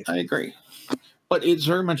 life. I agree. But it's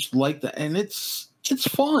very much like that, and it's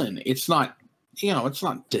fun. It's not, it's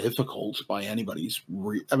not difficult by anybody's.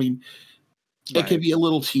 I mean, it can be a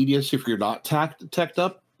little tedious if you're not teched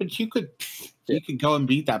up, but you could go and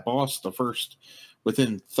beat that boss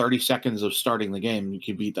within 30 seconds of starting the game. You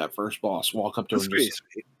can beat that first boss, walk up to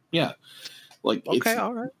him. Like, okay,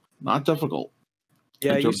 all right, not difficult.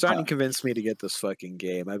 Yeah, you're starting to convince me to get this fucking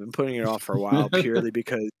game. I've been putting it off for a while purely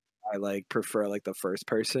because I prefer the first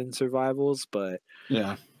person survivals, but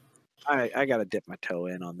I gotta dip my toe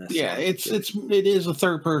in on this. Yeah, it is a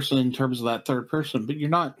third person in terms of that third person, but you're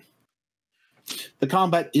not. The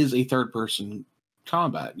combat is a third person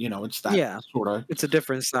combat. It's that sort of. It's a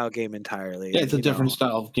different style game entirely. Yeah, it's a different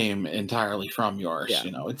style of game entirely from yours. Yeah.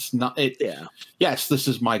 It's not. Yes, this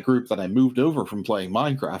is my group that I moved over from playing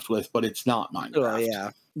Minecraft with, but it's not Minecraft. Oh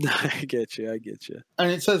yeah, I get you.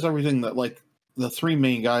 And it says everything that the three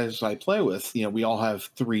main guys I play with. We all have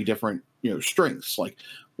three different strengths. Like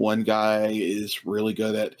one guy is really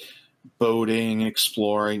good at boating,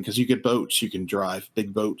 exploring, because you get boats, you can drive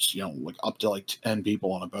big boats, up to 10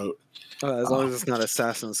 people on a boat. As long as it's not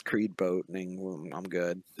Assassin's Creed boating, I'm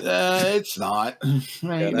good. It's not.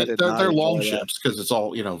 They're long ships because it's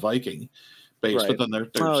all Viking based, but then there's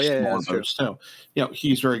smaller boats too.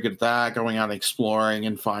 He's very good at that, going out and exploring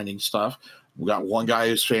and finding stuff. We got one guy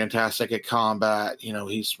who's fantastic at combat.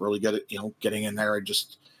 He's really good at getting in there and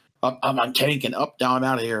just I'm tanking up, down,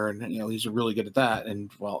 out of here, and he's really good at that.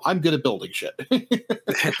 And I'm good at building shit.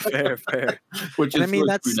 fair. Which is,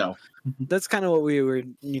 that's kind of what we were,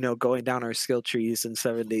 going down our skill trees in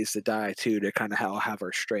 7 Days to Die too, to kind of have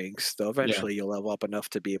our strengths. So eventually you'll level up enough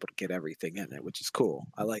to be able to get everything in it, which is cool.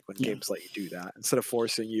 I like when games let you do that instead of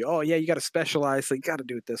forcing you. Oh yeah, you got to specialize, so you got to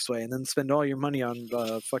do it this way, and then spend all your money on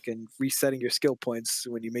fucking resetting your skill points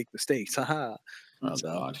when you make mistakes. Haha. Oh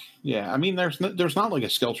God, yeah. I mean, there's not a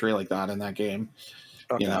skill tree like that in that game.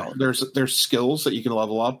 Okay. There's skills that you can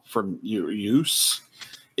level up from your use.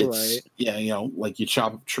 It's like you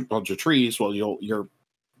chop a bunch of trees. Well, your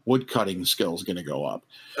wood cutting skill is going to go up.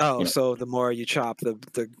 Oh, so the more you chop,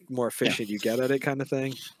 the more efficient you get at it, kind of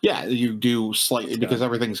thing. Yeah, you do slightly because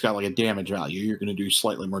everything's got a damage value. You're going to do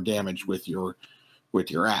slightly more damage with your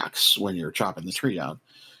axe when you're chopping the tree down.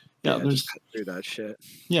 There's do that shit.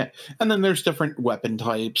 Yeah, and then there's different weapon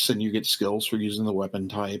types, and you get skills for using the weapon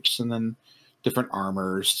types, and then different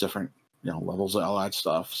armors, different levels, all that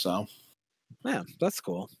stuff. So, yeah, that's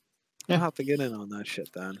cool. I'll have to get in on that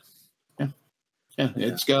shit then. Yeah.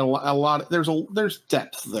 It's got a lot. There's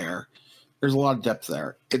depth there. There's a lot of depth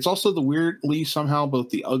there. It's also weirdly somehow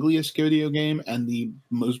both the ugliest video game and the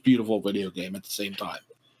most beautiful video game at the same time.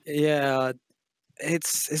 Yeah.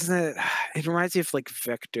 It reminds me of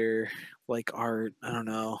vector art. I don't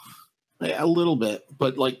know. Yeah, a little bit,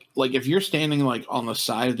 but if you're standing on the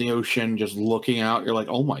side of the ocean just looking out, you're like,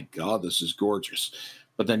 oh my God, this is gorgeous.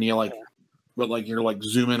 But then you're you're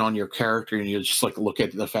zooming on your character and you just look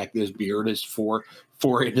at the fact that his beard is four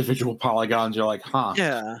individual polygons. You're like, huh?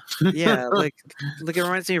 Yeah. It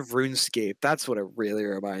reminds me of RuneScape. That's what it really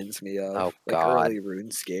reminds me of. Oh God, early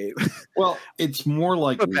RuneScape. Well, it's more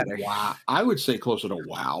like WoW. I would say closer to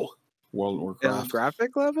WoW, World of Warcraft.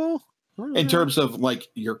 Graphic level. In terms of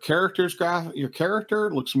your character's your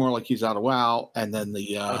character looks more like he's out of WoW, and then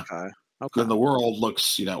then the world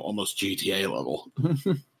looks almost GTA level.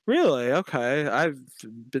 Really? Okay. I've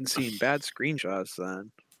been seeing bad screenshots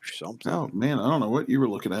then. Something. Oh man, I don't know what you were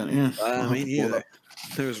looking at. Yeah, I mean, either.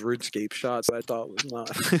 There was RuneScape shots I thought was not.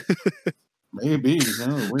 Maybe.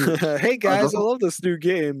 Hey guys, I love this new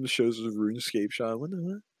game. It shows a RuneScape shot. What?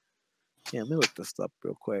 Yeah, let me look this up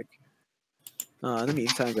real quick. In the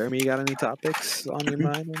meantime, Jeremy, you got any topics on your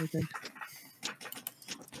mind or anything?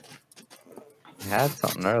 I had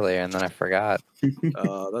something earlier and then I forgot.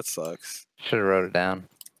 Oh, that sucks. Should have wrote it down.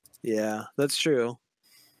 Yeah, that's true.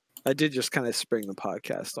 I did just kind of spring the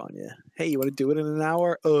podcast on you. Hey, you want to do it in an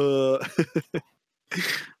hour? I'm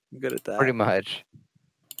good at that. Pretty much.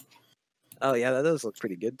 Oh, yeah, that does look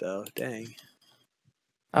pretty good, though. Dang.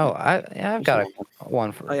 Oh, I've got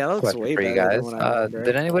one for that looks question way for you better than guys. what I remember.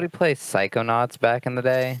 Did anybody play Psychonauts back in the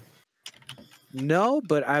day? No,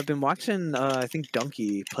 but I've been watching. I think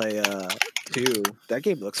Donkey play 2. That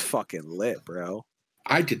game looks fucking lit, bro.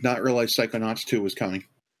 I did not realize Psychonauts 2 was coming.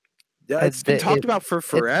 Yeah, it's been talked about for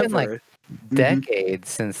forever. It's been like decades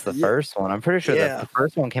since the first one. I'm pretty sure that the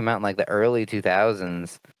first one came out in like the early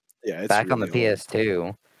 2000s. Yeah, it's back really on the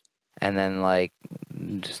PS2, and then like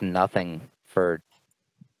just nothing for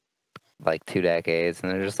like 2 decades,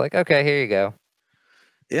 and they're just like, okay, here you go.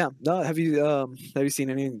 Yeah. No, have you seen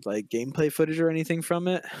any like gameplay footage or anything from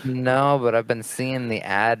it? No, but I've been seeing the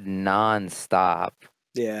ad nonstop.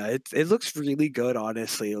 Yeah, it looks really good,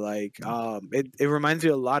 honestly. Like, it reminds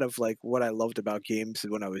me a lot of like what I loved about games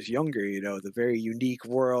when I was younger. You know, the very unique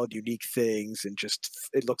world, unique things, and just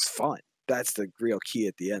it looks fun. That's the real key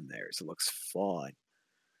at the end. There, is it looks fun.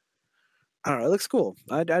 I don't know. It looks cool.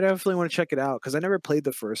 I definitely want to check it out because I never played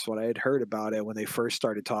the first one. I had heard about it when they first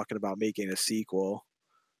started talking about making a sequel.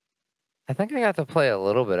 I think I got to play a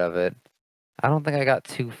little bit of it. I don't think I got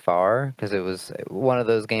too far because it was one of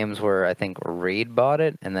those games where I think Reed bought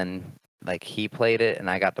it and then like he played it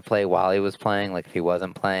and I got to play while he was playing. Like if he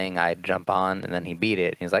wasn't playing, I'd jump on and then he beat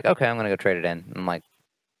it. He's like, okay, I'm gonna go trade it in. I'm like,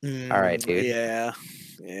 all right, dude. Yeah.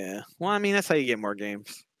 Well, I mean, that's how you get more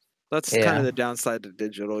games. That's kind of the downside to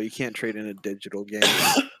digital. You can't trade in a digital game.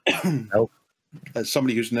 Nope. As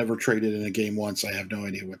somebody who's never traded in a game once, I have no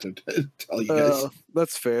idea what to tell you guys.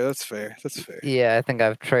 That's fair. Yeah, I think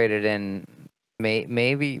I've traded in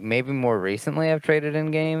maybe more recently. I've traded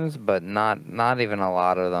in games, but not even a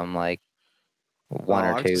lot of them. Like one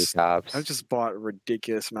or two tops. I've just bought a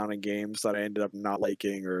ridiculous amount of games that I ended up not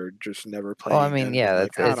liking or just never playing. Well, I mean, yeah,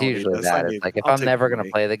 it's usually that. It's like if I'm never gonna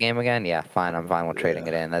play the game again, yeah, fine, I'm fine with trading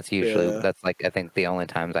it in. That's usually that's like I think the only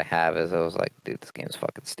times I have is I was like, dude, this game's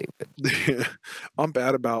fucking stupid. I'm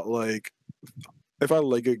bad about like if I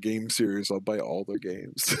like a game series, I'll buy all the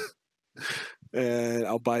games. And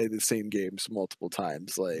I'll buy the same games multiple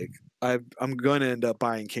times. Like I'm going to end up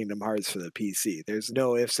buying Kingdom Hearts for the PC. There's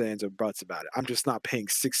no ifs, ands, or buts about it. I'm just not paying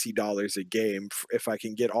 $60 a game if I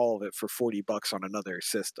can get all of it for $40 on another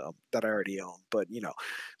system that I already own. But you know,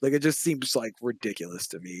 like it just seems like ridiculous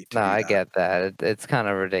to me. No, I get that. It's kind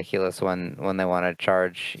of ridiculous when they want to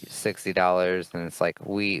charge $60 and it's like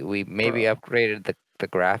we maybe upgraded the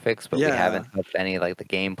graphics, but we haven't touched any like the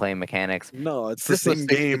gameplay mechanics. No, it's the same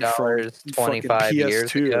game from 25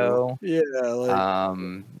 years ago. Yeah,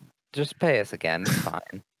 like just pay us again. It's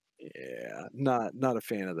fine. Yeah, not a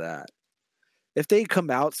fan of that. If they come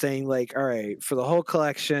out saying like, all right, for the whole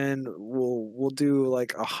collection, we'll do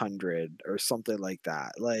like 100 or something like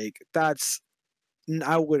that. Like that's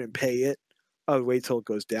I wouldn't pay it. I would wait till it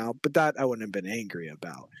goes down, but that I wouldn't have been angry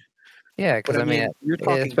about. Yeah, because I mean, you're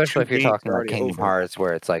talking especially if you're talking like Kingdom Hearts,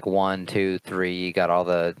 where it's like 1, 2, 3, you got all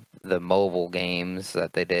the mobile games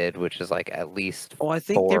that they did, which is like at least. Oh, I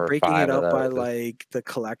think they're breaking it up by like the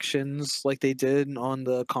collections, like they did on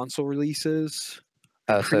the console releases.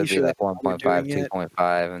 Oh, so it'd be like 1.5,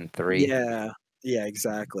 2.5, and 3. Yeah,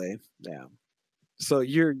 exactly. Yeah. So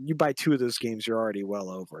you buy 2 of those games, you're already well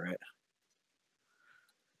over it.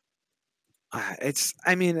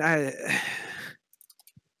 I mean, I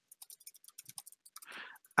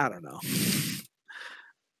don't know.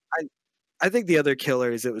 I think the other killer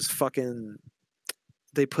is it was fucking.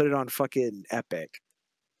 They put it on fucking Epic.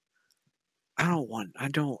 I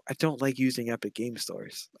don't like using Epic Game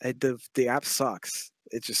Stores. The app sucks.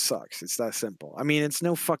 It just sucks. It's that simple. I mean, it's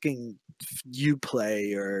no fucking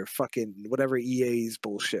Uplay or fucking whatever EA's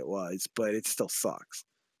bullshit was, but it still sucks.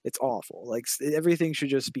 It's awful. Like everything should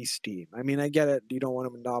just be Steam. I mean, I get it. You don't want a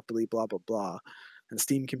monopoly, blah blah blah, and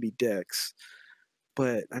Steam can be dicks.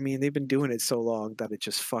 But I mean, they've been doing it so long that it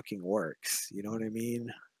just fucking works. You know what I mean?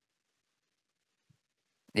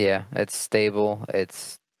 Yeah, it's stable.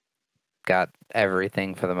 It's got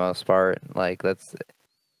everything for the most part. Like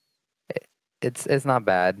it's not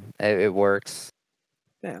bad. It works.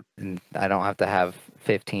 Yeah. And I don't have to have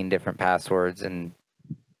 15 different passwords and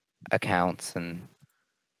accounts and.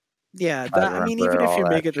 Yeah, I mean, even if you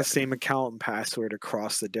make it the same account and password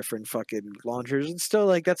across the different fucking launchers, it's still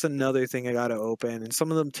like that's another thing I gotta open, and some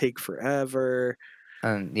of them take forever.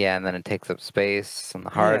 And yeah, and then it takes up space on the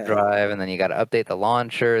hard drive, and then you gotta update the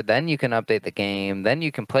launcher, then you can update the game, then you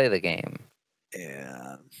can play the game.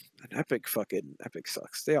 Yeah, Epic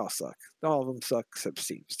sucks. They all suck. All of them suck except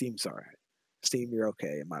Steam. Steam's alright. Steam, you're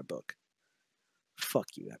okay in my book. Fuck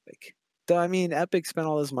you, Epic. I mean, Epic spent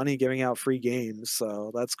all this money giving out free games,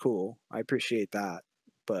 so that's cool. I appreciate that,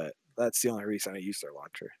 but that's the only reason I use their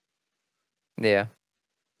launcher. Yeah.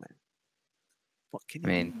 What can I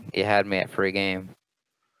mean, you had me at free game.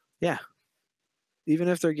 Yeah. Even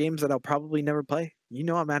if they're games that I'll probably never play.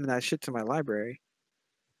 I'm adding that shit to my library.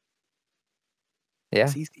 Yeah.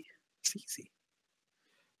 It's easy. It's easy.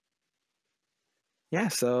 Yeah,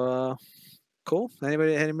 so cool.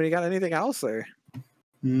 Anybody got anything else there?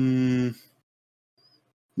 No.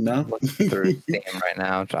 Looking through Steam right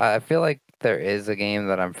now. I feel like there is a game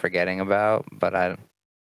that I'm forgetting about, but I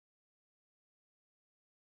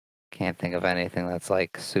can't think of anything that's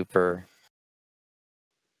like super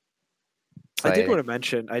I did exciting. want to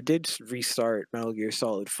mention, I did restart Metal Gear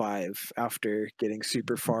Solid 5 after getting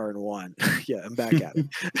super far in 1. Yeah, I'm back at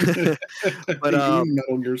it. But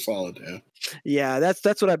Metal Gear Solid, yeah. Yeah,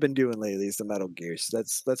 that's what I've been doing lately is the Metal Gears.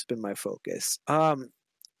 That's been my focus.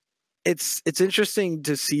 It's interesting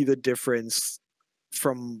to see the difference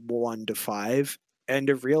from 1 to 5 and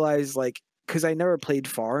to realize, like, because I never played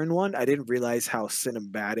far in 1, I didn't realize how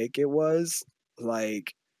cinematic it was.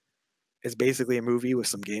 Like, it's basically a movie with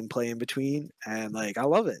some gameplay in between, and like I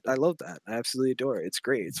love it. I love that. I absolutely adore it. It's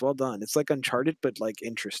great. It's well done. It's like Uncharted, but like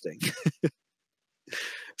interesting.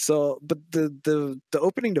 So, but the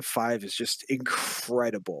opening to 5 is just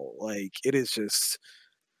incredible. Like it is just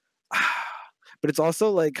but it's also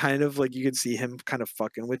like kind of like you can see him kind of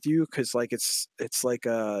fucking with you because like it's like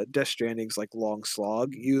Death Stranding's like long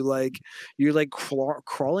slog. You're like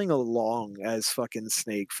crawling along as fucking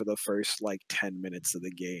Snake for the first like 10 minutes of the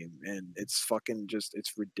game, and it's fucking just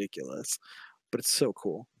it's ridiculous, but it's so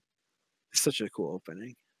cool. It's such a cool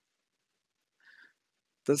opening.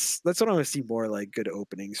 That's what I want to see more, like good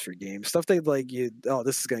openings for games. Stuff that like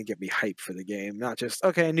this is gonna get me hyped for the game, not just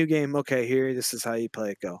okay, new game, okay, here, this is how you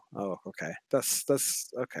play it, go. Oh, okay.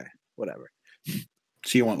 That's okay, whatever.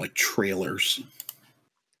 So you want like trailers?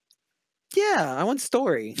 Yeah, I want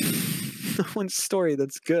story. I want story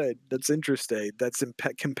that's good, that's interesting, that's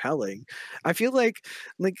compelling. I feel like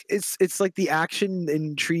it's like the action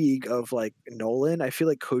intrigue of like Nolan. I feel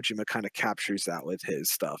like Kojima kind of captures that with his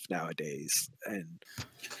stuff nowadays. And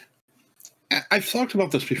I've talked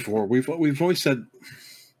about this before. We've always said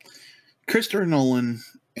Christopher Nolan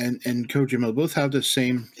and Kojima both have the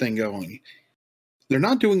same thing going. They're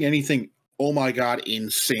not doing anything, oh my god,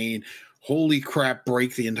 insane, holy crap,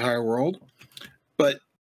 break the entire world. But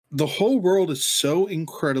the whole world is so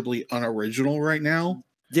incredibly unoriginal right now.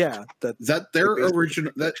 Yeah, that their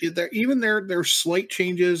original that even their slight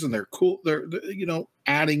changes and they're cool. They're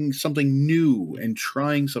adding something new and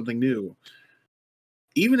trying something new.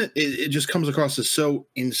 Even it just comes across as so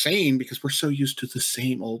insane because we're so used to the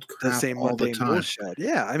same old crap, the same all the time. bullshit.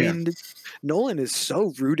 Yeah, I mean, Nolan is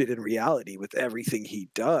so rooted in reality with everything he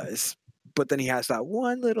does, but then he has that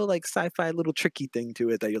one little like sci-fi little tricky thing to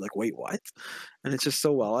it that you're like, wait, what? And it's just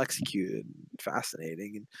so well executed, and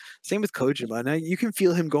fascinating. And same with Kojima. Now you can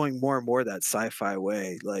feel him going more and more that sci-fi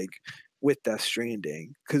way, like with Death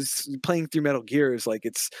Stranding, because playing through Metal Gear is like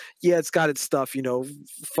it's got its stuff,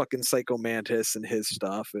 fucking Psycho Mantis and his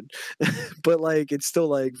stuff, and but like it's still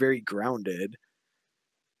like very grounded.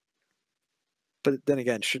 But then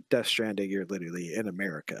again, Death Stranding, you're literally in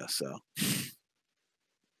America, so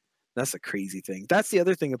that's a crazy thing. That's the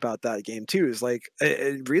other thing about that game too, is like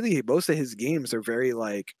really most of his games are very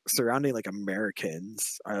like surrounding like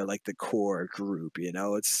Americans are like the core group.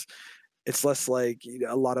 It's less like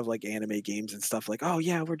a lot of like anime games and stuff like, oh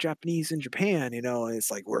yeah, we're Japanese in Japan, and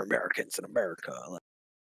it's like we're Americans in America.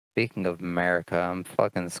 Speaking of America, I'm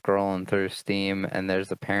fucking scrolling through Steam and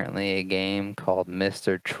there's apparently a game called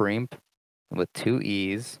Mr. Trimp with 2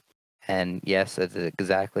 E's. And yes, it's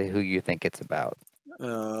exactly who you think it's about.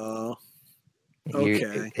 Okay.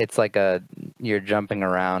 It's like you're jumping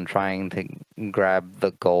around trying to grab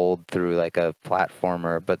the gold through like a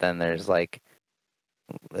platformer, but then there's like,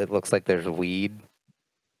 it looks like there's weed.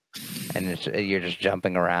 And you're just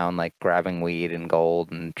jumping around like grabbing weed and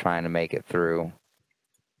gold and trying to make it through.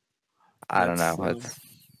 I don't know.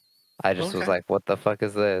 I just was like, what the fuck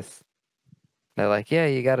is this? They're like, yeah,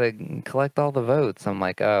 you gotta collect all the votes. I'm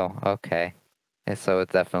like, oh, okay. And so it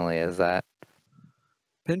definitely is that.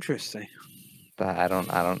 Interesting. But I don't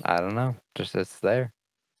know. Just it's there.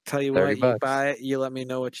 Tell you what, you buy it, you let me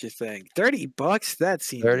know what you think. $30? That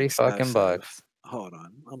seems 30 excessive. fucking bucks. Hold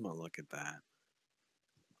on. I'm gonna look at that.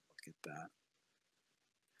 Look at that.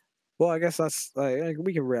 Well, I guess that's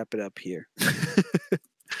we can wrap it up here.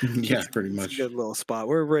 Yeah, pretty much. It's a good little spot.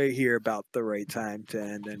 We're right here about the right time to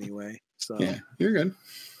end anyway. So yeah, you're good.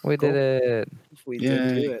 We did it. We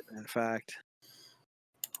did do it, in fact.